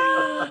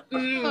 Oh,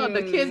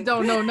 the kids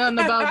don't know nothing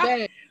about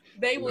that.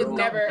 They would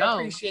never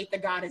appreciate the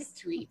goddess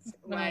tweets.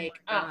 Like,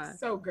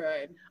 so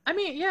good. I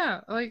mean,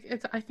 yeah,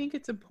 like I think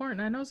it's important.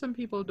 I know some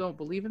people don't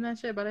believe in that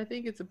shit, but I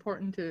think it's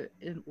important to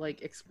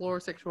like explore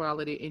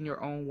sexuality in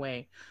your own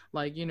way.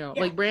 Like, you know,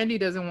 like Brandy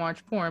doesn't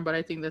watch porn, but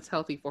I think that's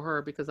healthy for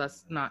her because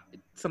that's not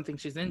something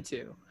she's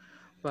into.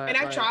 But, and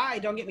I've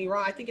tried, don't get me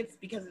wrong. I think it's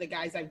because of the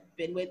guys I've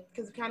been with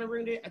because it kind of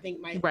ruined it.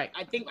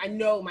 I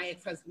know my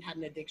ex-husband had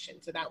an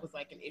addiction, so that was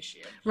like an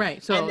issue.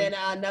 Right. So and then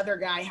another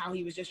guy, how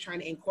he was just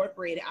trying to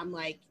incorporate it. I'm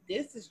like,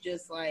 this is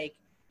just like,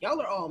 y'all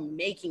are all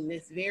making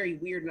this very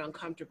weird and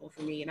uncomfortable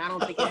for me, and I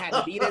don't think it had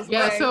to be this way.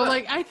 Yeah, so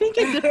like I think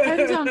it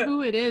depends on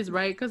who it is,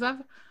 right? Because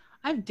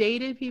I've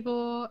dated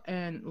people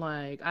and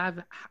like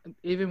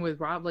even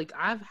with Rob, like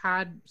I've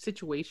had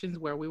situations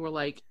where we were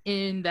like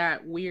in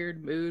that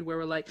weird mood where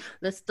we're like,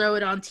 let's throw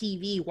it on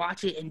TV,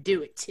 watch it and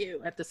do it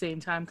too at the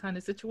same time kind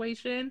of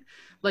situation.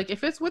 Like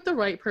if it's with the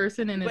right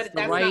person and it's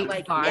the right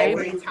vibe.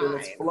 Every time.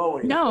 It's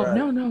flowing, not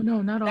all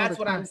the time. That's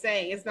what I'm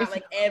saying. It's not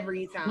like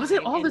every time. Was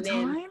it all the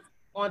time?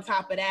 On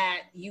top of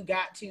that, you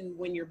got to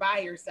when you're by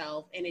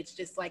yourself, and it's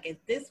just like at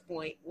this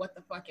point, what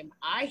the fuck am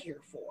I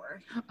here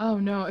for? Oh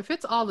no, if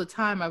it's all the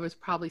time, I would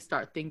probably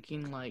start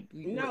thinking like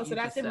no. So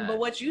that's different. But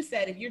what you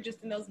said, if you're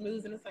just in those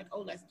moods and it's like, oh,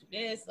 let's do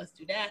this, let's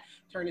do that,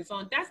 turn this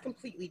on, that's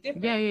completely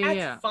different.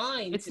 That's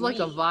fine. It's like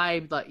a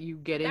vibe that you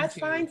get into. That's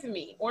fine to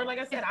me. Or like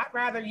I said, I'd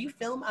rather you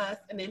film us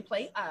and then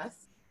play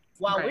us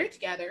while we're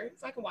together,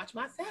 so I can watch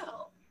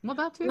myself. Well,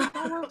 that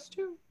works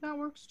too. That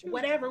works too.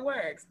 Whatever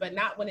works, but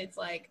not when it's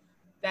like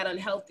that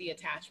unhealthy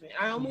attachment.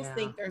 I almost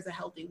think there's a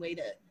healthy way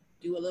to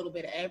do a little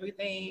bit of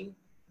everything.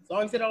 As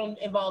long as it don't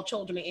involve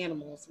children and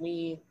animals, we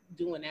ain't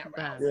doing that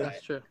route.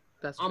 That's true.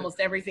 That's almost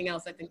everything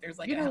else. I think there's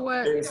like, you know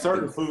what? And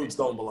certain foods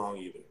don't belong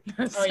either.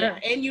 Oh yeah,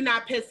 and you're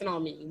not pissing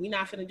on me. We're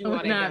not finna do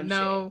all that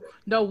dumb shit.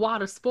 No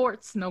water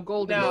sports, no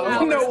golden.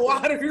 No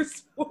water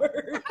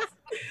sports.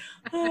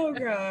 Oh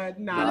God,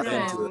 not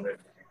at all.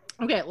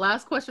 Okay,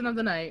 last question of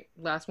the night.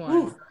 Last one.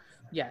 Ooh.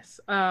 Yes.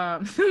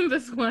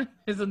 This one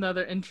is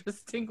another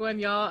interesting one,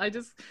 y'all. I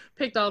just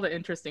picked all the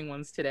interesting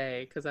ones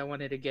today because I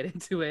wanted to get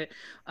into it.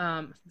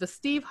 The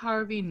Steve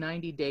Harvey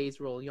 90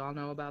 days rule. Y'all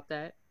know about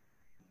that?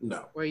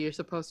 No. Where you're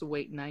supposed to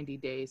wait 90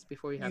 days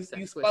before you have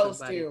sex with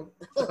somebody.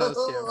 Supposed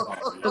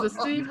to. So the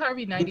Steve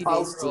Harvey 90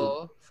 days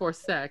rule for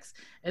sex.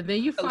 And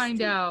then you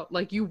find out,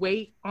 like you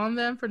wait on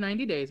them for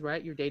 90 days,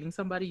 right? You're dating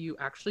somebody. You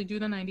actually do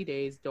the 90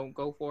 days. Don't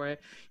go for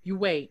it. You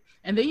wait.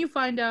 And then you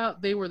find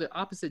out they were the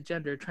opposite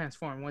gender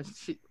transformed.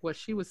 What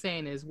she was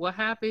saying is what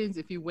happens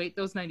if you wait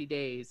those 90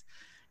 days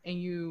and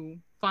you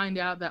find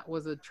out that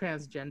was a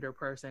transgender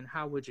person?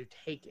 How would you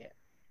take it?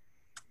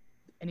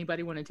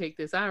 Anybody want to take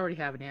this? I already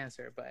have an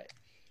answer, but...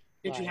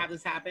 Did you have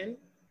this happen?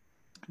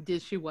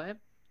 Did she what?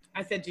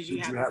 I said, did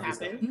you have this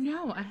happen?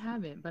 No, I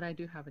haven't, but I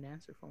do have an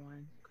answer for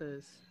one.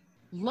 Because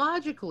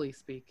logically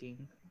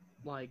speaking,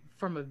 like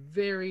from a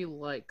very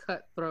like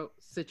cutthroat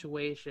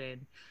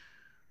situation,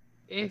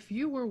 if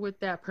you were with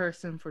that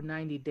person for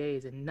 90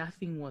 days and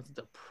nothing was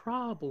the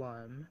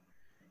problem,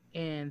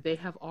 and they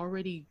have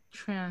already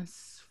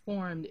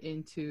transformed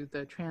into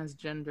the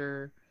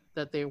transgender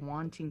that they're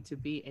wanting to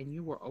be, and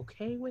you were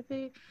okay with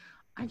it,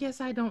 I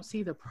guess I don't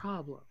see the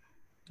problem.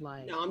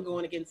 Like, no, I'm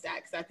going against that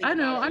because I think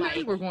I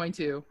knew you were going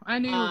to. I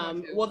knew.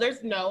 Well,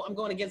 I'm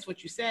going against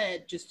what you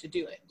said just to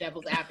do it.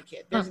 Devil's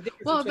advocate. There's a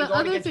difference between the going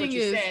other against thing what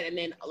you is, said and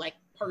then like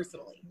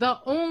personally. The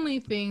only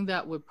thing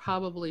that would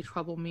probably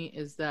trouble me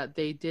is that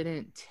they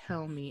didn't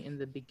tell me in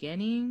the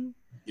beginning.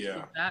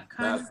 Yeah, that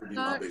kind of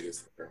stuff.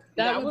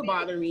 That would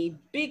bother me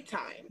big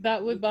time.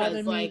 That would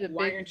bother me the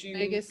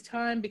biggest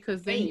time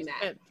because then you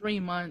spent 3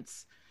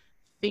 months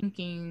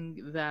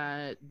thinking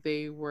that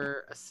they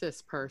were a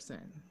cis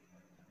person.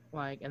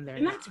 Like, and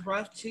that's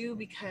rough too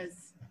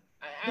because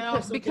I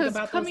also think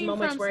about those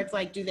moments where it's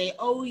like, do they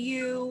owe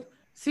you?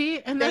 See,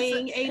 and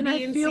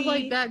I feel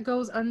like that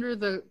goes under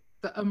the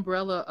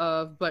umbrella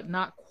of, but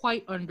not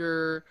quite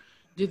under.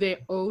 Do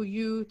they owe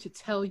you to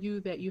tell you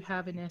that you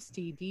have an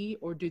STD,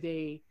 or do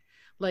they,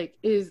 like,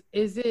 is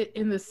it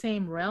in the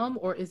same realm,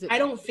 or is it? I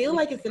don't feel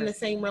like it's in the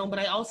same realm, but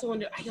I also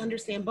I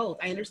understand both.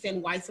 I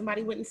understand why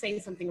somebody wouldn't say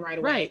something right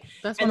away, right?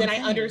 That's and then I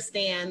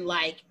understand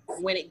like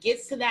when it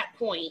gets to that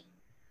point.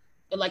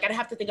 like, I'd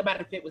have to think about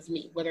if it was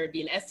me, whether it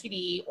be an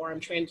STD or I'm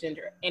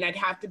transgender. And I'd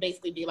have to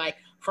basically be like,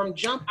 from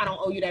jump, I don't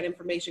owe you that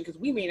information because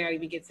we may not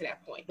even get to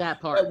that point.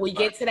 That part. But we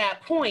get to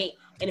that point,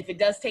 and if it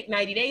does take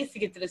 90 days to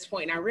get to this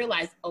point, and I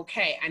realize,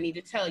 okay, I need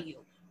to tell you.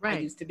 Right. I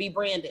used to be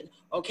Brandon.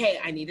 Okay,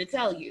 I need to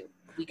tell you.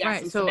 We got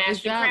some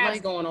Sebastian Krabs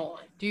like, going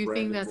on. Do you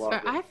think that's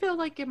fair? I feel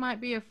like it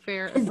might be a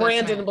fair assessment.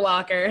 Brandon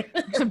Blocker.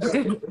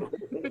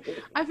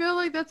 I feel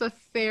like that's a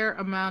fair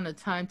amount of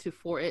time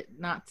for it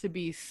not to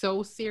be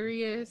so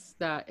serious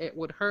that it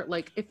would hurt.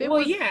 Like if it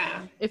was a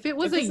year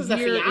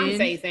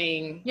fiance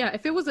thing. Yeah,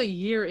 if it was a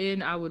year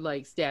in, I would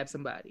like stab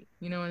somebody.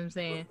 You know what I'm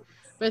saying?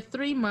 But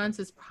 3 months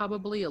is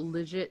probably a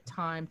legit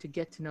time to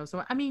get to know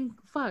someone. I mean,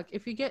 fuck,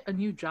 if you get a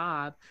new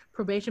job,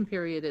 probation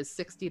period is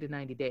 60 to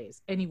 90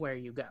 days anywhere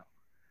you go.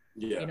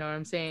 Yeah. You know what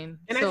I'm saying?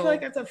 And I feel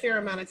like that's a fair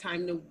amount of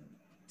time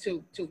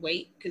to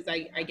wait, because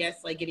I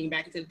guess like getting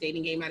back into the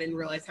dating game, I didn't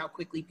realize how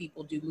quickly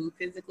people do move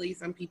physically.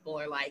 Some people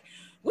are like,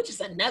 which is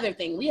another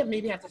thing. We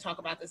maybe have to talk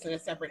about this in a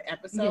separate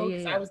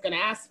episode. Yeah. I was going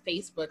to ask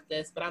Facebook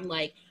this, but I'm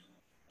like,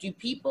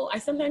 I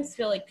sometimes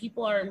feel like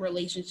people are in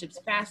relationships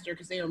faster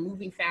because they are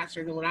moving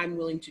faster than what I'm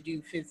willing to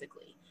do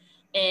physically.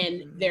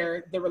 And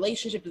the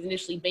relationship is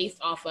initially based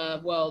off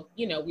of, well,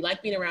 you know, we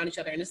like being around each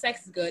other and the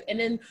sex is good. And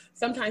then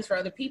sometimes for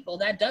other people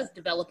that does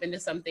develop into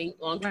something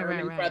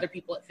long-term, right. For other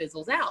people it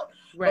fizzles out.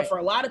 Right. But for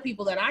a lot of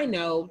people that I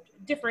know,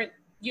 different,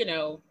 you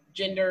know,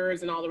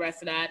 genders and all the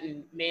rest of that,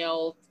 and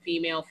male,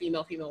 female,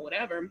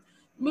 whatever,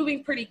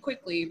 moving pretty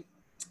quickly,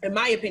 in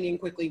my opinion,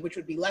 which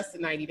would be less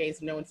than 90 days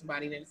of knowing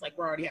somebody, and then it's like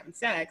we're already having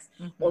sex,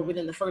 or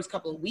within the first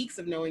couple of weeks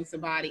of knowing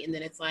somebody, and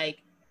then it's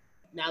like,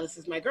 now this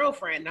is my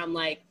girlfriend. And I'm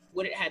like,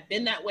 would it have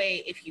been that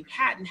way if you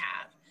hadn't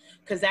have?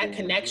 Because that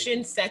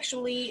connection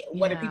sexually,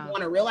 whether people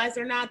want to realize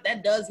it or not,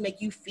 that does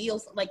make you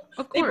feel like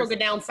they broke it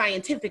down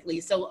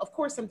scientifically. So of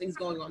course something's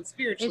going on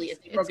spiritually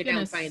if you broke it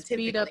down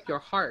scientifically. Speed up your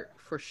heart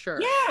for sure.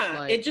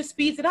 Yeah, it just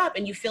speeds it up,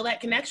 and you feel that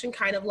connection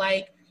kind of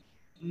like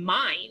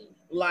mine.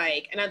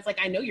 Like, and it's like,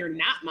 I know you're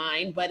not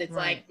mine, but it's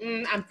like,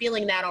 I'm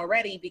feeling that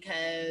already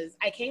because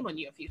I came on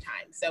you a few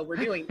times. So we're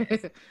doing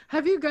this.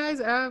 Have you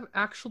guys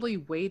actually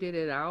waited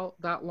it out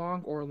that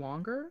long or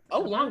longer?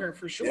 Oh, longer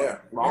for sure. Yeah,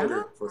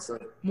 longer for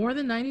sure. More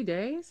than 90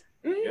 days?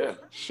 Yeah.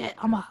 Shit,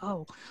 I'm a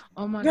hoe.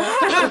 Oh my God.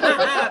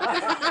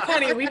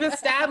 Honey, we've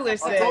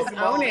established this.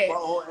 Own it. My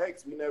whole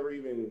ex, we never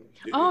even.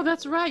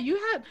 That's right.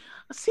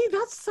 See,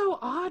 that's so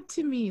odd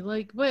to me.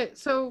 Like, but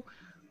so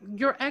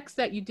your ex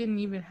that you didn't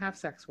even have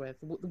sex with,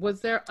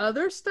 was there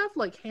other stuff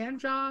like hand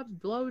jobs,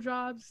 blow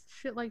jobs,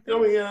 shit like that?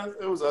 Oh yeah,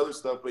 it was other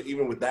stuff, but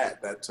even with that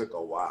took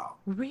a while.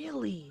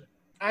 Really?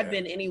 I've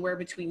been anywhere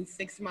between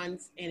 6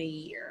 months and a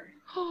year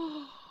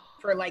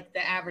for like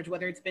the average,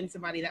 whether it's been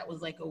somebody that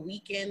was like a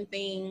weekend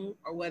thing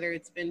or whether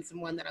it's been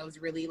someone that I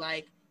was really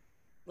like,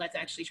 let's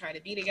actually try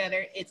to be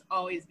together. It's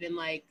always been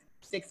like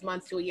 6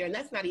 months to a year, and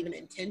that's not even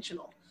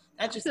intentional.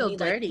 That's just me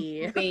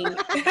dirty.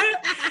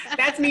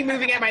 That's me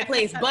moving at my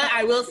place. But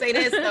I will say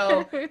this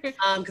though,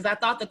 because I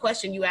thought the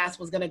question you asked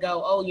was gonna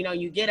go, oh, you know,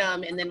 you get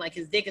him, and then like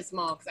his dick is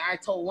small. Because I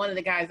told one of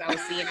the guys I was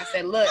seeing, I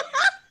said, look,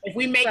 if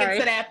we make it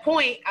to that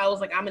point, I was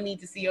like, I'm gonna need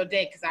to see your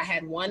dick because I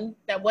had one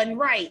that wasn't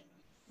right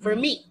for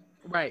me.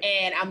 Right.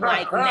 And I'm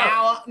like,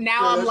 now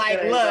I'm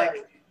like, look.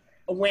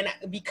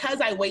 Because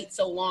I wait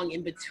so long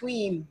in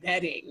between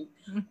betting,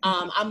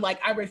 I'm like,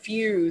 I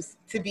refuse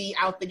to be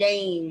out the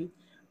game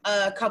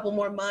a couple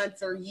more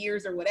months or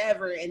years or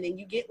whatever, and then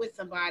you get with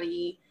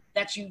somebody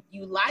that you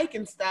like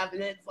and stuff,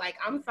 and it's like,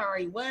 I'm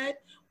sorry,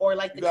 what? Or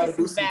like the kiss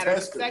is bad or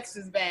the sex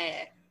is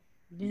bad.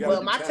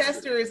 Well, my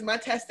tester.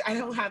 I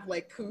don't have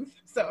like couth,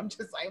 so I was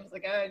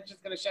like, I'm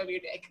just gonna show me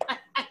your dick.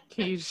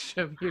 Can you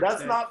show me your That's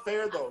dick? not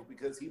fair though,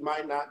 because he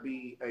might not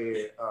be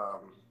a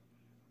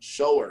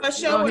shower. A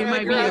shower, he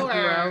might be a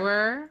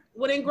grower.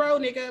 Wouldn't grow,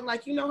 nigga.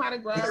 Like, you know how to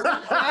grow. Why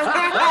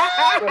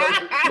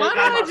don't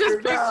I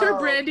just picture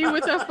Brandy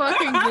with a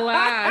fucking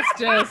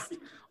glass?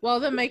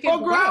 Then make it grow.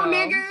 Grow,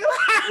 nigga.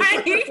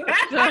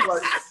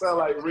 Sound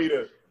like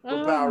Rita.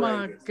 Oh Power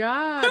my Rangers.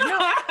 God.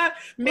 No,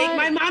 make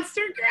my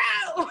monster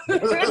grow.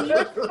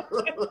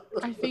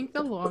 I think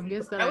the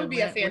longest that would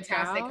be a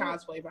fantastic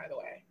cosplay, by the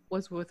way.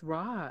 Was with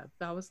Rob.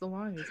 That was the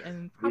longest,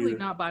 and probably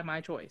not by my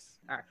choice,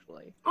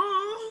 actually.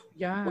 Oh,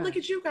 yeah. Well, look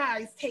at you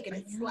guys taking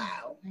it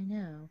slow. I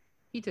know.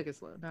 He took it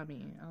slow, not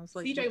me. I was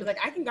like, CJ was like,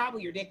 I can gobble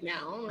your dick now.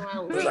 I don't know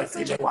how. He was like,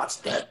 CJ,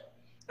 watch that.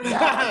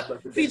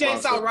 CJ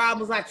saw Rob,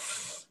 was like,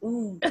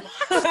 ooh.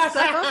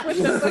 Stop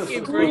with the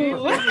fucking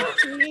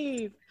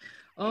breathe.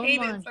 Oh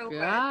my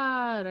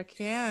God, I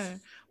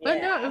can't.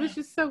 But no, it was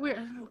just so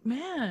weird.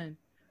 Man,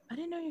 I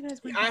didn't know you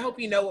guys were. I hope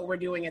you know what we're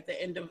doing at the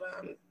end of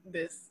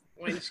this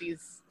when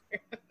she's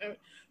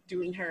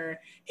doing her.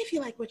 If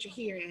you like what you're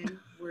hearing,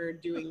 we're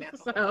doing that.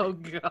 Oh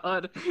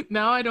God!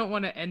 Now I don't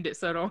want to end it,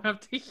 so I don't have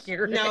to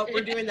hear it. No,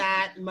 we're doing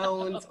that.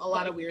 Moans, a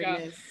lot of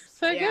weirdness.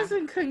 So I guess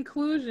in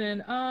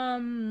conclusion,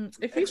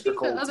 if you think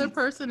the other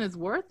person is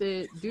worth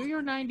it, do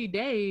your 90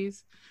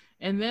 days,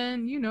 and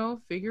then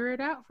figure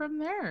it out from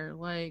there.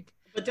 Like.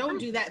 But don't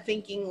do that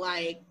thinking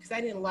like, because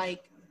I didn't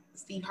like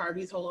Steve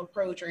Harvey's whole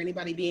approach or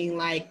anybody being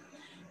like,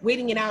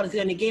 waiting it out is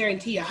going to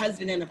guarantee a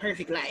husband and a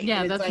perfect life.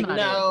 Yeah, and that's like, not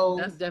no,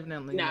 it. That's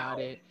definitely no. not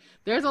it.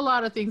 There's a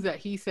lot of things that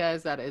he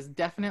says that is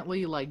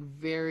definitely like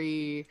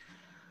very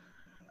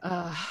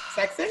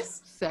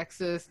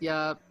sexist.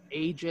 Yeah,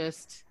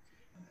 ageist.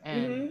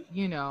 And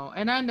you know,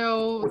 and I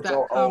know with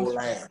that comes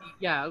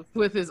old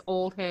with his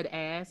old head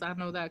ass. I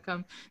know that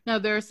comes. Now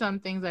there are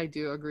some things I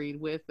do agree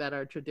with that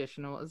are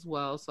traditional as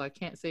well, so I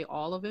can't say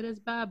all of it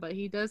is bad, but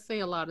he does say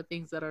a lot of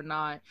things that are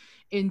not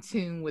in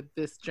tune with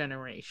this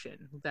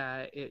generation,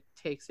 that it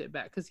takes it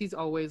back, because he's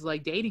always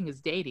like, dating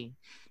is dating,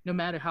 no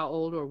matter how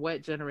old or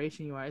what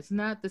generation you are. It's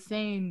not the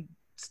same,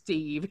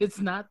 Steve. It's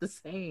not the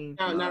same.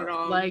 No, not at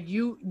all. Like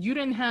you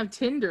didn't have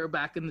Tinder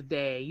back in the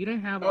day. You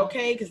didn't have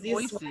because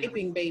this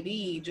swiping,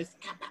 baby, just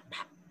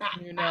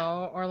you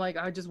know, or like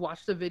I just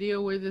watched a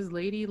video where this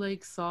lady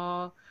like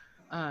saw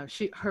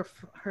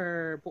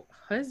her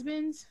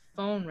husband's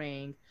phone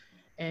ring,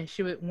 and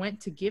she went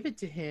to give it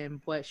to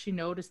him, but she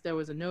noticed there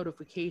was a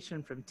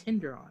notification from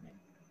Tinder on it.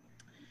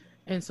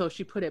 And so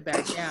she put it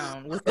back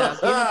down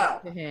without giving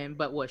it to him.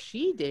 But what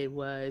she did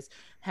was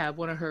have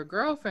one of her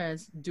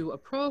girlfriends do a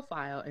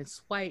profile and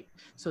swipe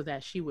so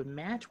that she would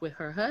match with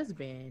her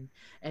husband.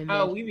 And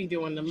then we be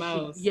doing the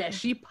most.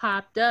 She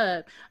popped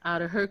up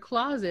out of her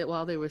closet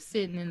while they were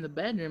sitting in the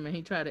bedroom, and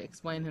he tried to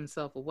explain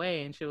himself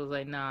away. And she was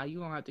like, nah, you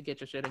don't have to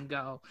get your shit and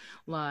go.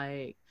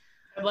 Like,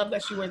 I love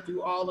that she went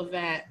through all of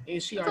that,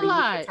 and she already knew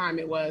what time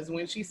it was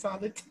when she saw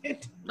the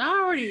tent.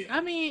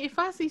 I mean, if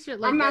I see shit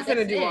like I'm not that,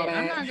 gonna do all that.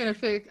 I'm not gonna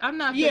fix. I'm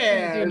not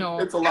fixing you know,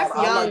 it's a lot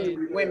of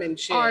young women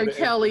shit. R.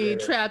 Kelly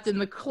trapped in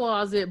the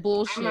closet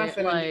bullshit. I'm not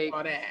gonna do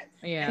all that.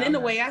 Yeah. And then the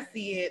way I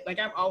see it, like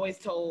I've always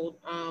told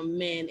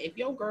men, if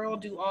your girl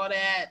do all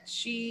that,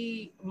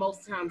 she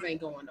most times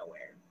ain't going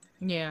nowhere.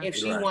 Yeah. If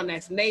she want an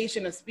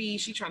explanation, a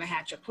speech, she trying to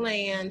hatch a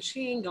plan,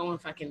 she ain't going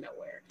fucking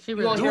nowhere. She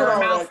really gonna hear her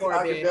mouth for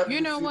a bit. You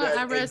know what?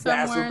 I read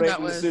somewhere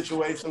that was the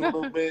situation a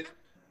little bit.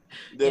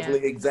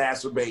 Definitely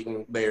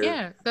exacerbating their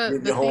the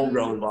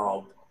homegirl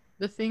involved.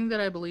 The thing that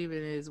I believe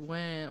in is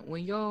when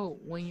your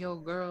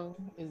girl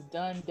is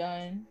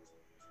done,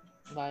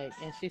 like,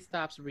 and she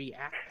stops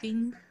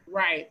reacting.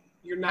 Right.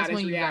 You're not That's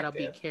when you reactive.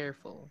 gotta be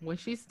careful. When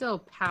she's still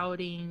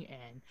pouting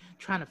and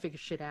trying to figure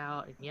shit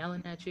out and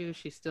yelling at you,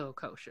 she's still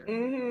kosher.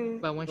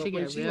 But when she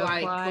gets real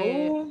quiet,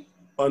 cool,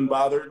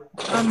 unbothered,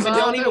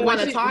 don't even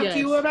want to talk to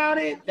you about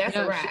it, that's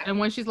a wrap. And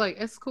when she's like,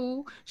 it's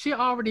cool, she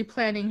already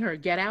planning her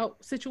get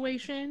out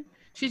situation.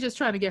 She's just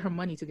trying to get her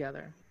money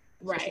together.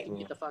 Right. So she can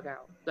get the fuck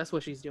out. That's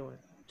what she's doing.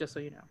 Just so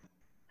you know.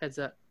 Heads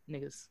up,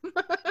 niggas.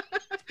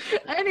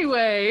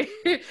 Anyway,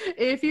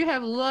 if you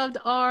have loved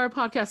our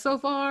podcast so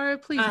far,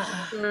 please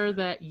make sure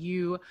that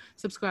you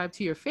subscribe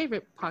to your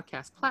favorite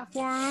podcast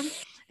platform.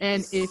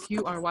 And if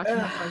you are watching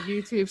us on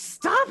YouTube,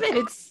 stop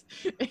it!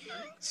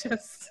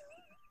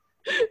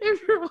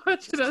 If you're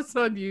watching us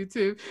on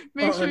YouTube,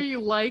 make sure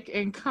you like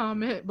and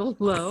comment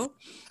below.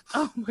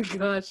 Oh my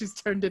god, she's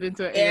turned it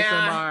into an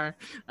ASMR.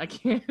 I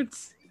can't.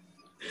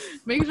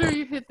 Make sure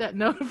you hit that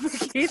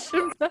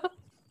notification bell.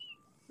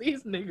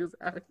 These niggas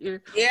out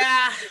here.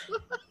 Yeah.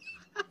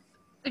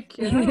 I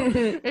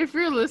can't. If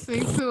you're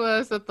listening to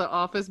us at the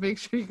office, make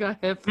sure you got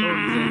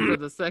headphones in for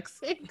the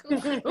sex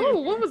angle. Oh,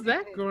 what was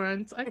that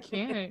grunt? I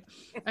can't.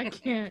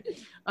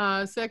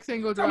 Sex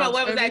angle drops.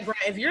 What was that grunt?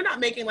 If you're not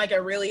making like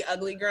a really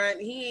ugly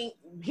grunt, he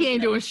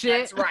ain't doing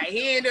shit. That's right.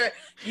 He ain't doing.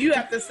 You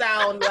have to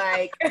sound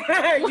like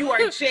you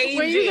are changing.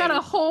 When you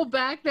gotta hold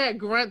back that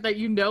grunt that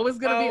you know is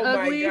gonna be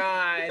ugly. Oh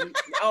my god.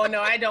 Oh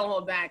no, I don't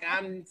hold back.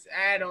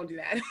 I don't do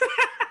that.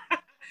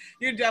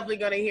 You're definitely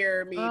gonna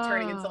hear me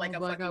turning into like a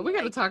fucking. God. We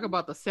gotta talk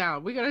about the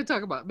sound. We gotta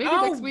talk about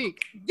next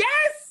week.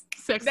 Yes.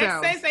 Sex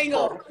sounds. Sex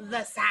angle.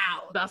 The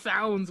sound. The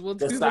sounds. We'll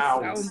do the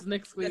sounds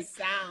next week.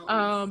 The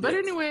sounds. But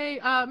anyway,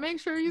 make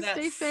sure you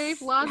stay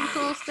safe,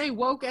 logical, stay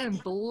woke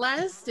and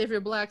blessed. If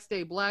you're black,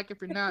 stay black. If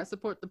you're not,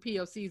 support the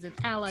POCs and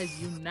allies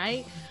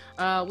unite.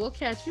 We'll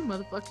catch you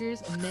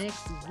motherfuckers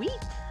next week.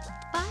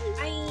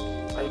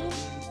 Bye.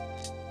 Bye.